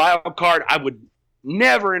knocked the wild card. I would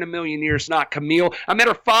never in a million years knock Camille. I met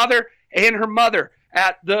her father and her mother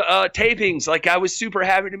at the tapings. Like, I was super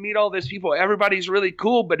happy to meet all those people. Everybody's really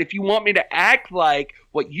cool. But if you want me to act like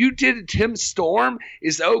what you did to Tim Storm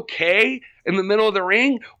is okay in the middle of the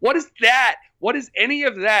ring, what is that? What does any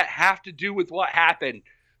of that have to do with what happened?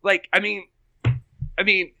 Like, I mean,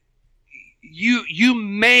 you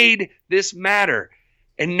made this matter.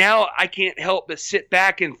 And now I can't help but sit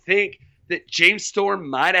back and think that James Storm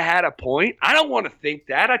might have had a point. I don't want to think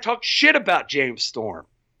that. I talk shit about James Storm.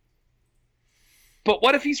 But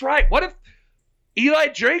what if he's right? What if Eli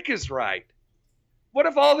Drake is right? What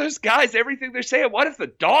if all those guys, everything they're saying, what if the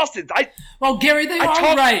Dawsons? Well, Gary, they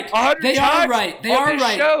are right. They are right. They are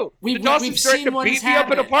right. Show. The Dawsons tried to beat me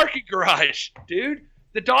up in a parking garage, dude.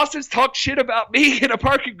 The Dawsons talked shit about me in a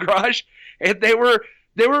parking garage, and they were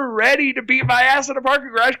ready to beat my ass in a parking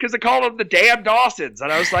garage because I called them the damn Dawsons.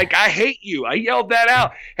 And I was like, I hate you. I yelled that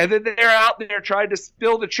out. And then they're out there trying to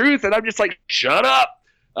spill the truth, and I'm just like, shut up.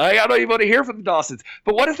 I don't even want to hear from the Dawsons.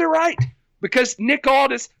 But what if they're right? Because Nick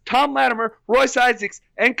Aldis, Tom Latimer, Royce Isaacs,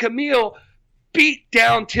 and Camille beat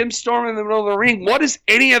down Tim Storm in the middle of the ring. What does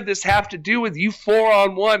any of this have to do with you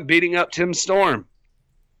 4-on-1 beating up Tim Storm?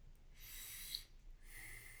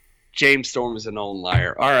 James Storm is a known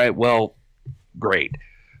liar. All right, well, great.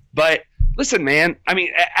 But listen, man, I mean,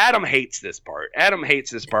 Adam hates this part. Adam hates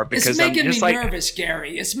this part because it's making me nervous,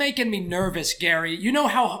 Gary. It's making me nervous, Gary. You know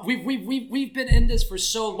how we've been in this for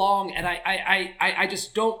so long, and I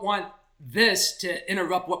just don't want this to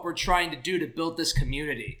interrupt what we're trying to do to build this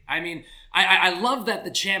community. I mean, I love that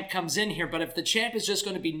the champ comes in here, but if the champ is just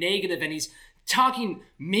going to be negative and he's talking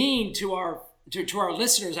mean to our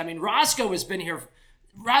listeners, I mean, Roscoe has been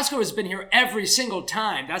here every single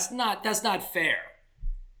time. That's not fair.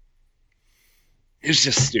 It's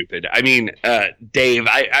just stupid. I mean, Dave,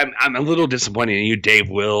 I'm a little disappointed in you,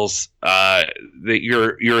 Dave Wills, that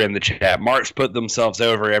you're in the chat. Marks put themselves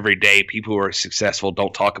over every day. People who are successful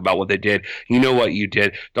don't talk about what they did. You know what you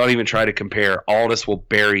did. Don't even try to compare. Aldis will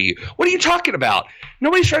bury you. What are you talking about?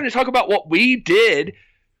 Nobody's trying to talk about what we did.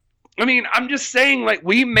 I mean, I'm just saying, like,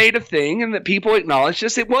 we made a thing and that people acknowledged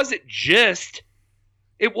us. It wasn't just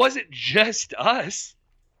us.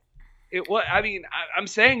 I'm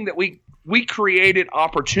saying that we created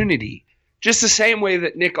opportunity just the same way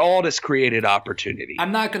that Nick Aldis created opportunity.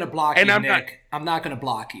 I'm not going to block you, Nick. I'm not going to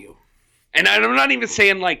block you. And I'm not even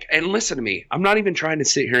saying like, and listen to me, I'm not even trying to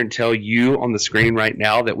sit here and tell you on the screen right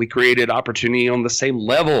now that we created opportunity on the same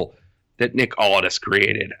level that Nick Aldis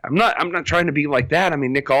created. I'm not trying to be like that. I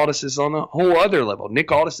mean, Nick Aldis is on a whole other level.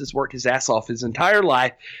 Nick Aldis has worked his ass off his entire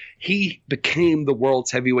life. He became the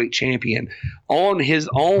world's heavyweight champion on his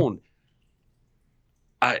own.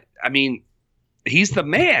 I mean, he's the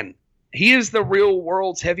man. He is the real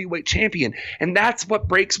world's heavyweight champion. And that's what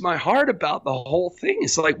breaks my heart about the whole thing.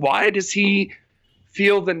 It's like, why does he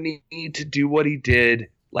feel the need to do what he did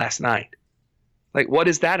last night? Like, what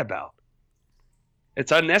is that about?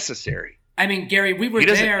 It's unnecessary. I mean, Gary, we were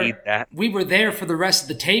there. We were there for the rest of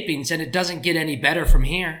the tapings, and it doesn't get any better from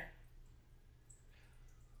here.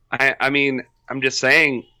 I mean, I'm just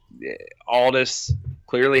saying Aldis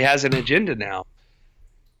clearly has an agenda now.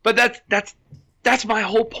 But that's my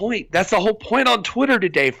whole point. That's the whole point on Twitter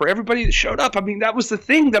today for everybody that showed up. I mean, that was the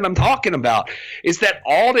thing that I'm talking about, is that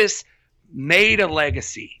Aldis made a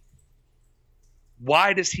legacy.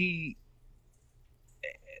 Why does he,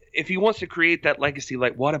 if he wants to create that legacy,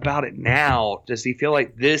 like, what about it now? Does he feel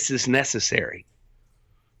like this is necessary?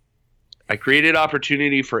 I created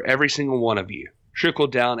opportunity for every single one of you. Trickle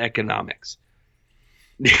down economics.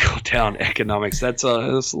 Nickel down economics. That's a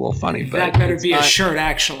little funny. But that better be a shirt,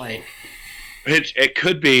 actually. It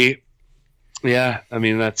could be. Yeah, I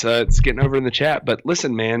mean, that's it's getting over in the chat. But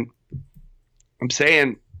listen, man, I'm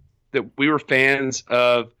saying that we were fans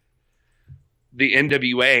of the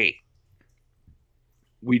NWA.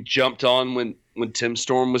 We jumped on when Tim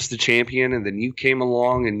Storm was the champion, and then you came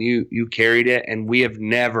along and you carried it, and we have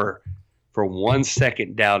never for 1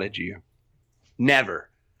 second doubted you. Never.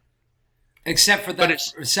 Except for that,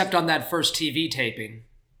 except on that first TV taping.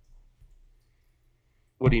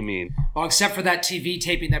 What do you mean? Well, except for that TV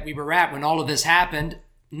taping that we were at when all of this happened,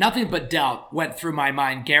 nothing but doubt went through my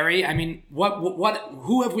mind, Gary. I mean,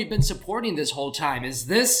 who have we been supporting this whole time? Is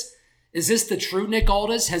this the true Nick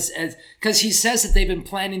Aldis? Because he says that they've been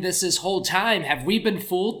planning this whole time. Have we been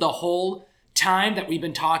fooled the whole time that we've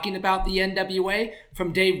been talking about the NWA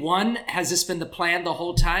from day one? Has this been the plan the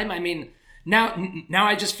whole time? I mean, now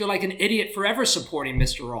I just feel like an idiot forever supporting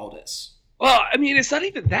Mr. Aldis. Well, I mean, it's not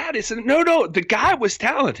even that. No. The guy was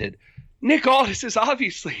talented. Nick Aldis is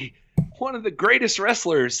obviously one of the greatest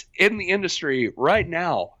wrestlers in the industry right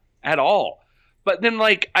now at all. But then,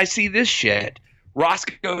 like, I see this shit.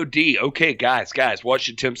 Roscoe D. Okay, guys, what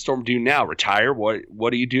should Tim Storm do now? Retire? What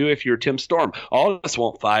do you do if you're Tim Storm? Aldis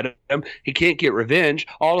won't fight him. He can't get revenge.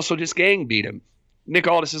 Aldis will just gang beat him. Nick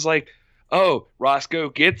Aldis is like, oh, Roscoe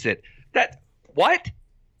gets it. What?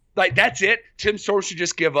 Like, that's it? Tim Storm should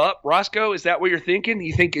just give up? Roscoe, is that what you're thinking?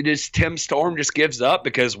 You think it is Tim Storm just gives up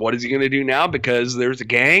because what is he going to do now? Because there's a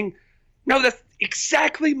gang? No, that's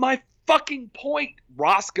exactly my fucking point,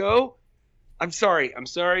 Roscoe. I'm sorry.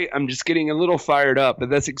 I'm just getting a little fired up, but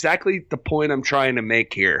that's exactly the point I'm trying to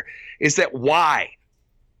make here, is that why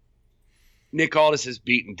Nick Aldis has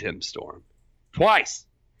beaten Tim Storm twice.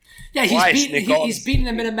 Yeah, he's beaten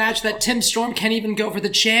him in a match that Tim Storm can't even go for the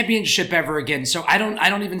championship ever again. So I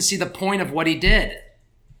don't even see the point of what he did.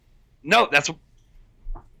 No, that's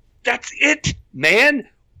it, man.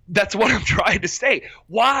 That's what I'm trying to say.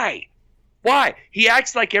 Why? He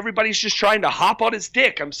acts like everybody's just trying to hop on his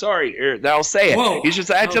dick. I'm sorry, I'll say it. Whoa, he's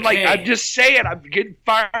just acting like, I'm just saying, I'm getting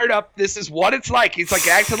fired up. This is what it's like. He's like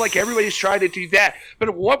acting like everybody's trying to do that.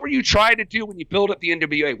 But what were you trying to do when you built up the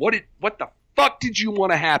NWA? What the fuck did you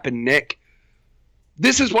want to happen, Nick?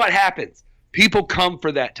 This is what happens. People come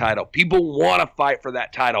for that title. People want to fight for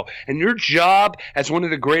that title. And your job as one of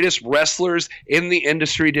the greatest wrestlers in the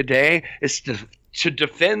industry today is to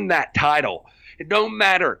defend that title. It don't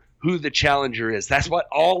matter who the challenger is. That's what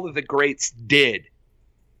all of the greats did.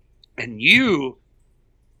 And you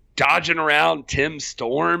dodging around Tim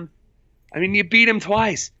Storm, I mean, you beat him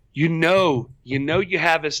twice. You know you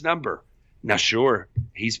have his number. Now, sure,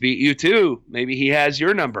 he's beat you too. Maybe he has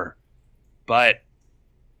your number. But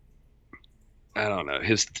I don't know.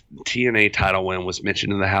 His TNA title win was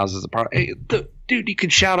mentioned in the Houses of Power. Hey, dude, you can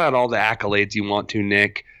shout out all the accolades you want to,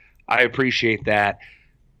 Nick. I appreciate that.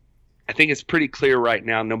 I think it's pretty clear right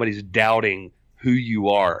now nobody's doubting who you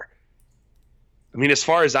are. I mean, as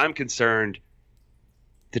far as I'm concerned,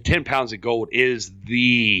 the 10 pounds of gold is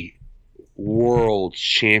the world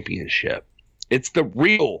championship. It's the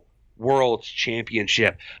real world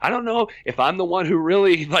championship. I don't know if I'm the one who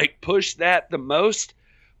really pushed that the most,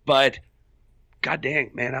 but god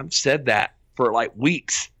dang, man, I've said that for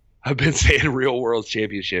weeks. I've been saying real world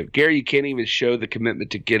championship. Gary, you can't even show the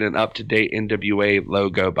commitment to get an up-to-date NWA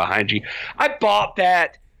logo behind you. I bought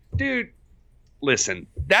that. Dude, listen,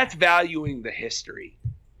 that's valuing the history.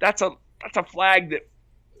 That's a flag that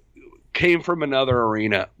came from another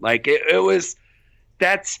arena. I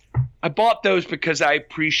bought those because I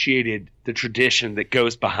appreciated the tradition that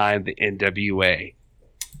goes behind the NWA.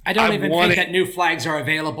 I don't even think that new flags are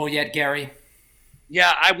available yet, Gary.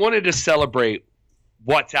 Yeah, I wanted to celebrate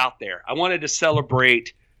what's out there. I wanted to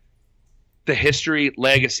celebrate the history,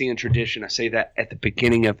 legacy, and tradition. I say that at the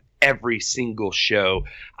beginning of every single show.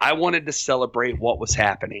 I wanted to celebrate what was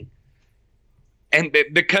happening. And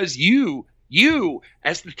because you,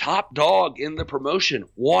 as the top dog in the promotion,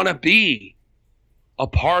 want to be a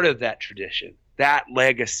part of that tradition, that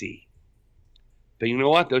legacy. But you know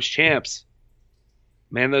what? Those champs,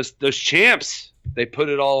 man, those champs, they put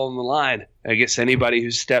it all on the line against anybody who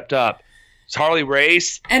stepped up. Harley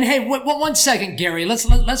Race. And hey, one second, Gary.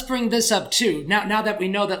 Let's bring this up too. Now that we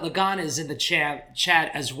know that Lagana is in the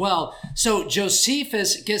chat as well. So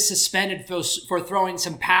Josephus gets suspended for throwing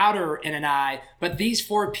some powder in an eye, but these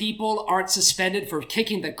 4 people aren't suspended for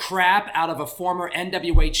kicking the crap out of a former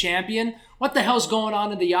NWA champion. What the hell's going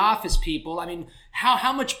on in the office, people? I mean,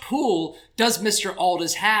 how much pull does Mr.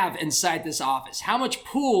 Aldis have inside this office? How much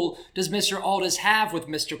pull does Mr. Aldis have with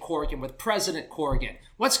Mr. Corgan, with President Corgan?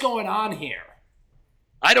 What's going on here?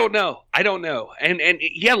 I don't know. And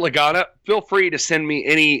yeah, Lagana, feel free to send me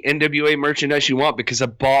any NWA merchandise you want because I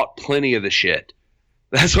bought plenty of the shit.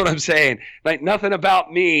 That's what I'm saying. Like, nothing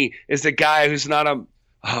about me is a guy who's not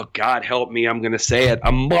oh, God help me, I'm going to say it,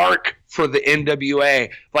 a mark for the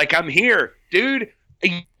NWA. Like, I'm here, dude.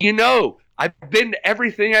 You know, I've been to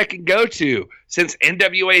everything I can go to since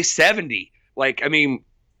NWA 70. Like, I mean,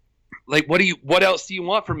 like, what else do you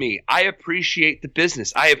want from me? I appreciate the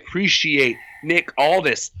business. I appreciate Nick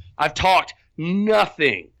Aldis. I've talked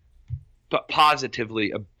nothing but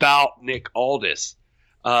positively about Nick Aldis.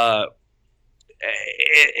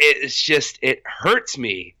 It's just, it hurts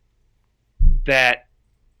me that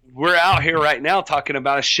we're out here right now talking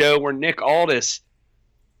about a show where Nick Aldis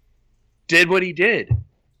did what he did.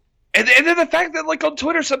 And then the fact that, like, on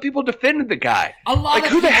Twitter, some people defended the guy. A lot like, of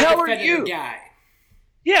who the people hell are defended you? the guy.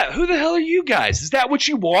 Yeah, who the hell are you guys? Is that what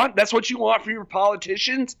you want? That's what you want for your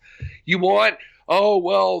politicians? You want, oh,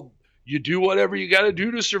 well, you do whatever you got to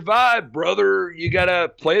do to survive, brother. You got to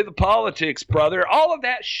play the politics, brother. All of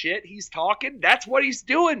that shit he's talking, that's what he's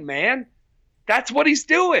doing, man. That's what he's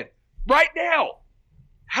doing right now.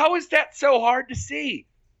 How is that so hard to see?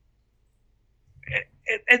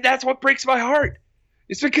 And that's what breaks my heart.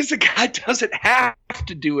 It's because the guy doesn't have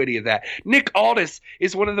to do any of that. Nick Aldis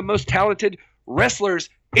is one of the most talented wrestlers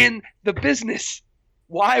in the business.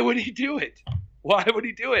 Why would he do it? Why would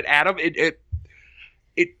he do it, Adam? It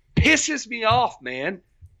pisses me off, man,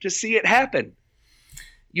 to see it happen.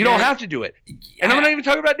 You don't have to do it. And I'm not even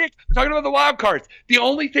talking about Nick. I'm talking about the wild cards. The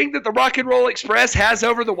only thing that the Rock and Roll Express has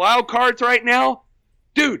over the wild cards right now,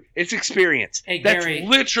 dude, it's experience. Hey, that's Gary,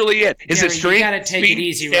 literally it. Is it strength? You gotta take it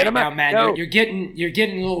easy right now, man. No. You're getting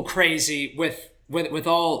a little crazy with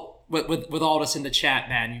all this in the chat,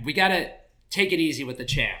 man. We gotta take it easy with the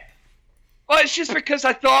champ. Well, it's just because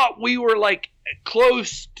I thought we were, like,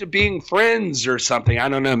 close to being friends or something. I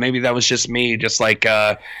don't know. Maybe that was just me, just like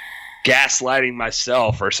gaslighting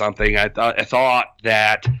myself or something. I thought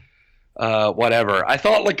that whatever. I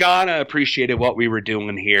thought Lagana appreciated what we were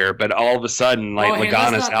doing here, but all of a sudden, like,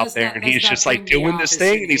 Lagana's out there and he's just like doing this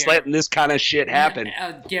thing and he's letting this kind of shit happen.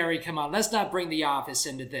 Gary, come on. Let's not bring the office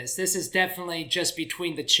into this. This is definitely just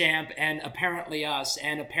between the champ and apparently us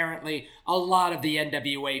and apparently a lot of the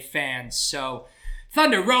NWA fans. So,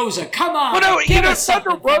 Thunder Rosa, come on. Well, no, give us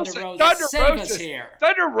Thunder Rosa. Save us here.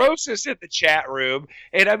 Thunder Rosa's in the chat room,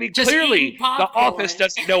 and I mean, just clearly the office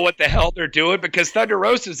doesn't know what the hell they're doing because Thunder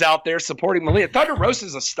Rosa's out there supporting Malia. Thunder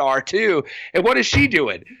Rosa's a star too, and what is she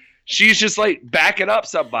doing? She's just like backing up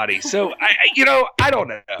somebody. So I don't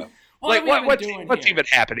know. Like what's even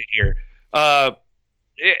happening here? Like,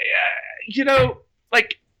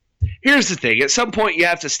 here's the thing. At some point, you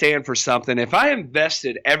have to stand for something. If I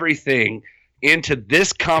invested everything into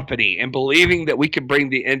this company and believing that we could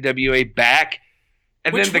bring the NWA back,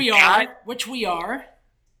 and which then we are.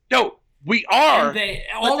 No, we are. And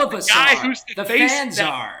all of us are. The fans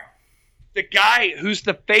are. The guy who's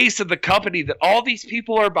the face of the company that all these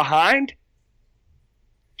people are behind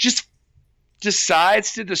just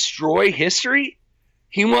decides to destroy history.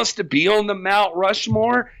 He wants to be on the Mount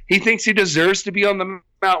Rushmore. He thinks he deserves to be on the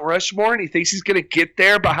Mount Rushmore, and he thinks he's going to get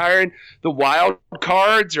there by hiring the wild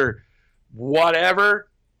cards or whatever.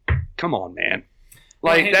 Come on, man.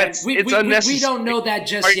 Like, it's unnecessary. We don't know that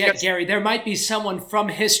just yet, Gary. There might be someone from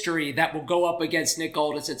history that will go up against Nick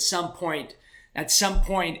Aldis at some point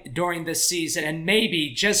during this season, and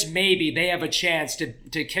maybe, just maybe, they have a chance to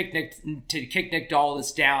kick Nick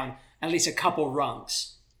Aldis down at least a couple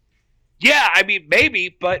rungs. Yeah, I mean,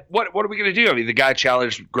 maybe, but what are we going to do? I mean, the guy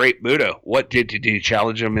challenged Great Muta. What did he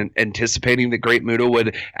challenge him anticipating that Great Muta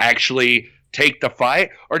would actually take the fight,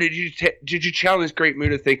 or did you challenge Great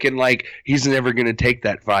Muta thinking like he's never going to take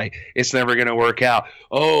that fight? It's never going to work out.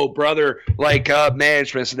 Oh, brother, like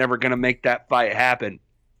management's never going to make that fight happen.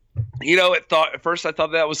 At first I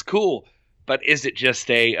thought that was cool, but is it just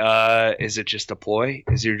a ploy?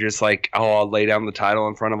 Is you're just like, oh, I'll lay down the title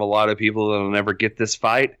in front of a lot of people that'll never get this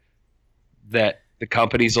fight, that the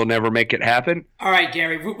companies will never make it happen? All right,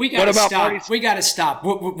 Gary, we got to stop. We got to stop.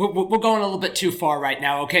 We're going a little bit too far right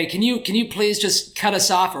now. Okay, can you please just cut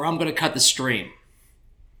us off, or I'm going to cut the stream.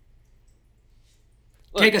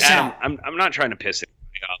 Take us out. I'm not trying to piss anybody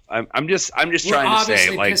off. I'm just trying to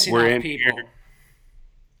say, like, we're in people.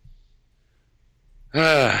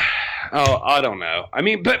 Here. I don't know. I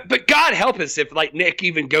mean, but God help us if, like, Nick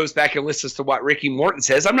even goes back and listens to what Ricky Morton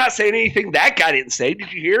says. I'm not saying anything that guy didn't say.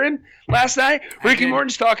 Did you hear him last night? Ricky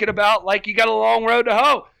Morton's talking about, like, you got a long road to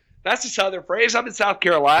hoe. That's a Southern phrase. I'm in South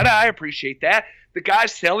Carolina. I appreciate that. The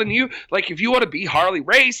guy's telling you, like, if you want to be Harley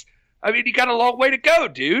Race, I mean, you got a long way to go,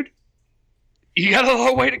 dude. You got a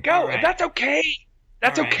long way to go. Right. And that's okay.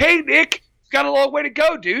 That's okay, Nick. You got a long way to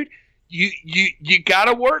go, dude. You got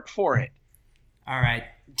to work for it. All right.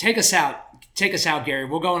 Take us out, Gary.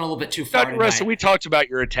 We're going a little bit too far tonight. Russell, we talked about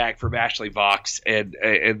your attack from Ashley Vox, and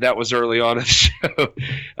that was early on in the show.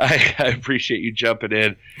 I appreciate you jumping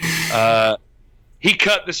in. He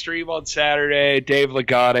cut the stream on Saturday. Dave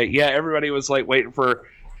Legata. Yeah, everybody was like waiting for.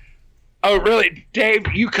 Oh, really, Dave?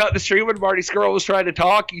 You cut the stream when Marty Skrull was trying to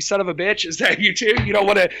talk. You son of a bitch! Is that you too? You don't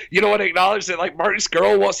want to acknowledge that, like, Marty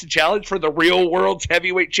Skrull wants to challenge for the real world's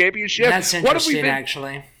heavyweight championship. That's interesting,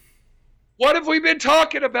 actually. What have we been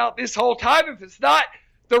talking about this whole time if it's not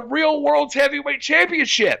the real world's heavyweight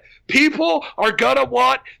championship? People are going to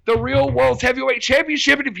want the real world's heavyweight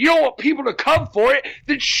championship, and if you don't want people to come for it,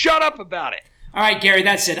 then shut up about it. All right, Gary,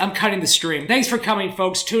 that's it. I'm cutting the stream. Thanks for coming,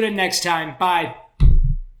 folks. Tune in next time. Bye.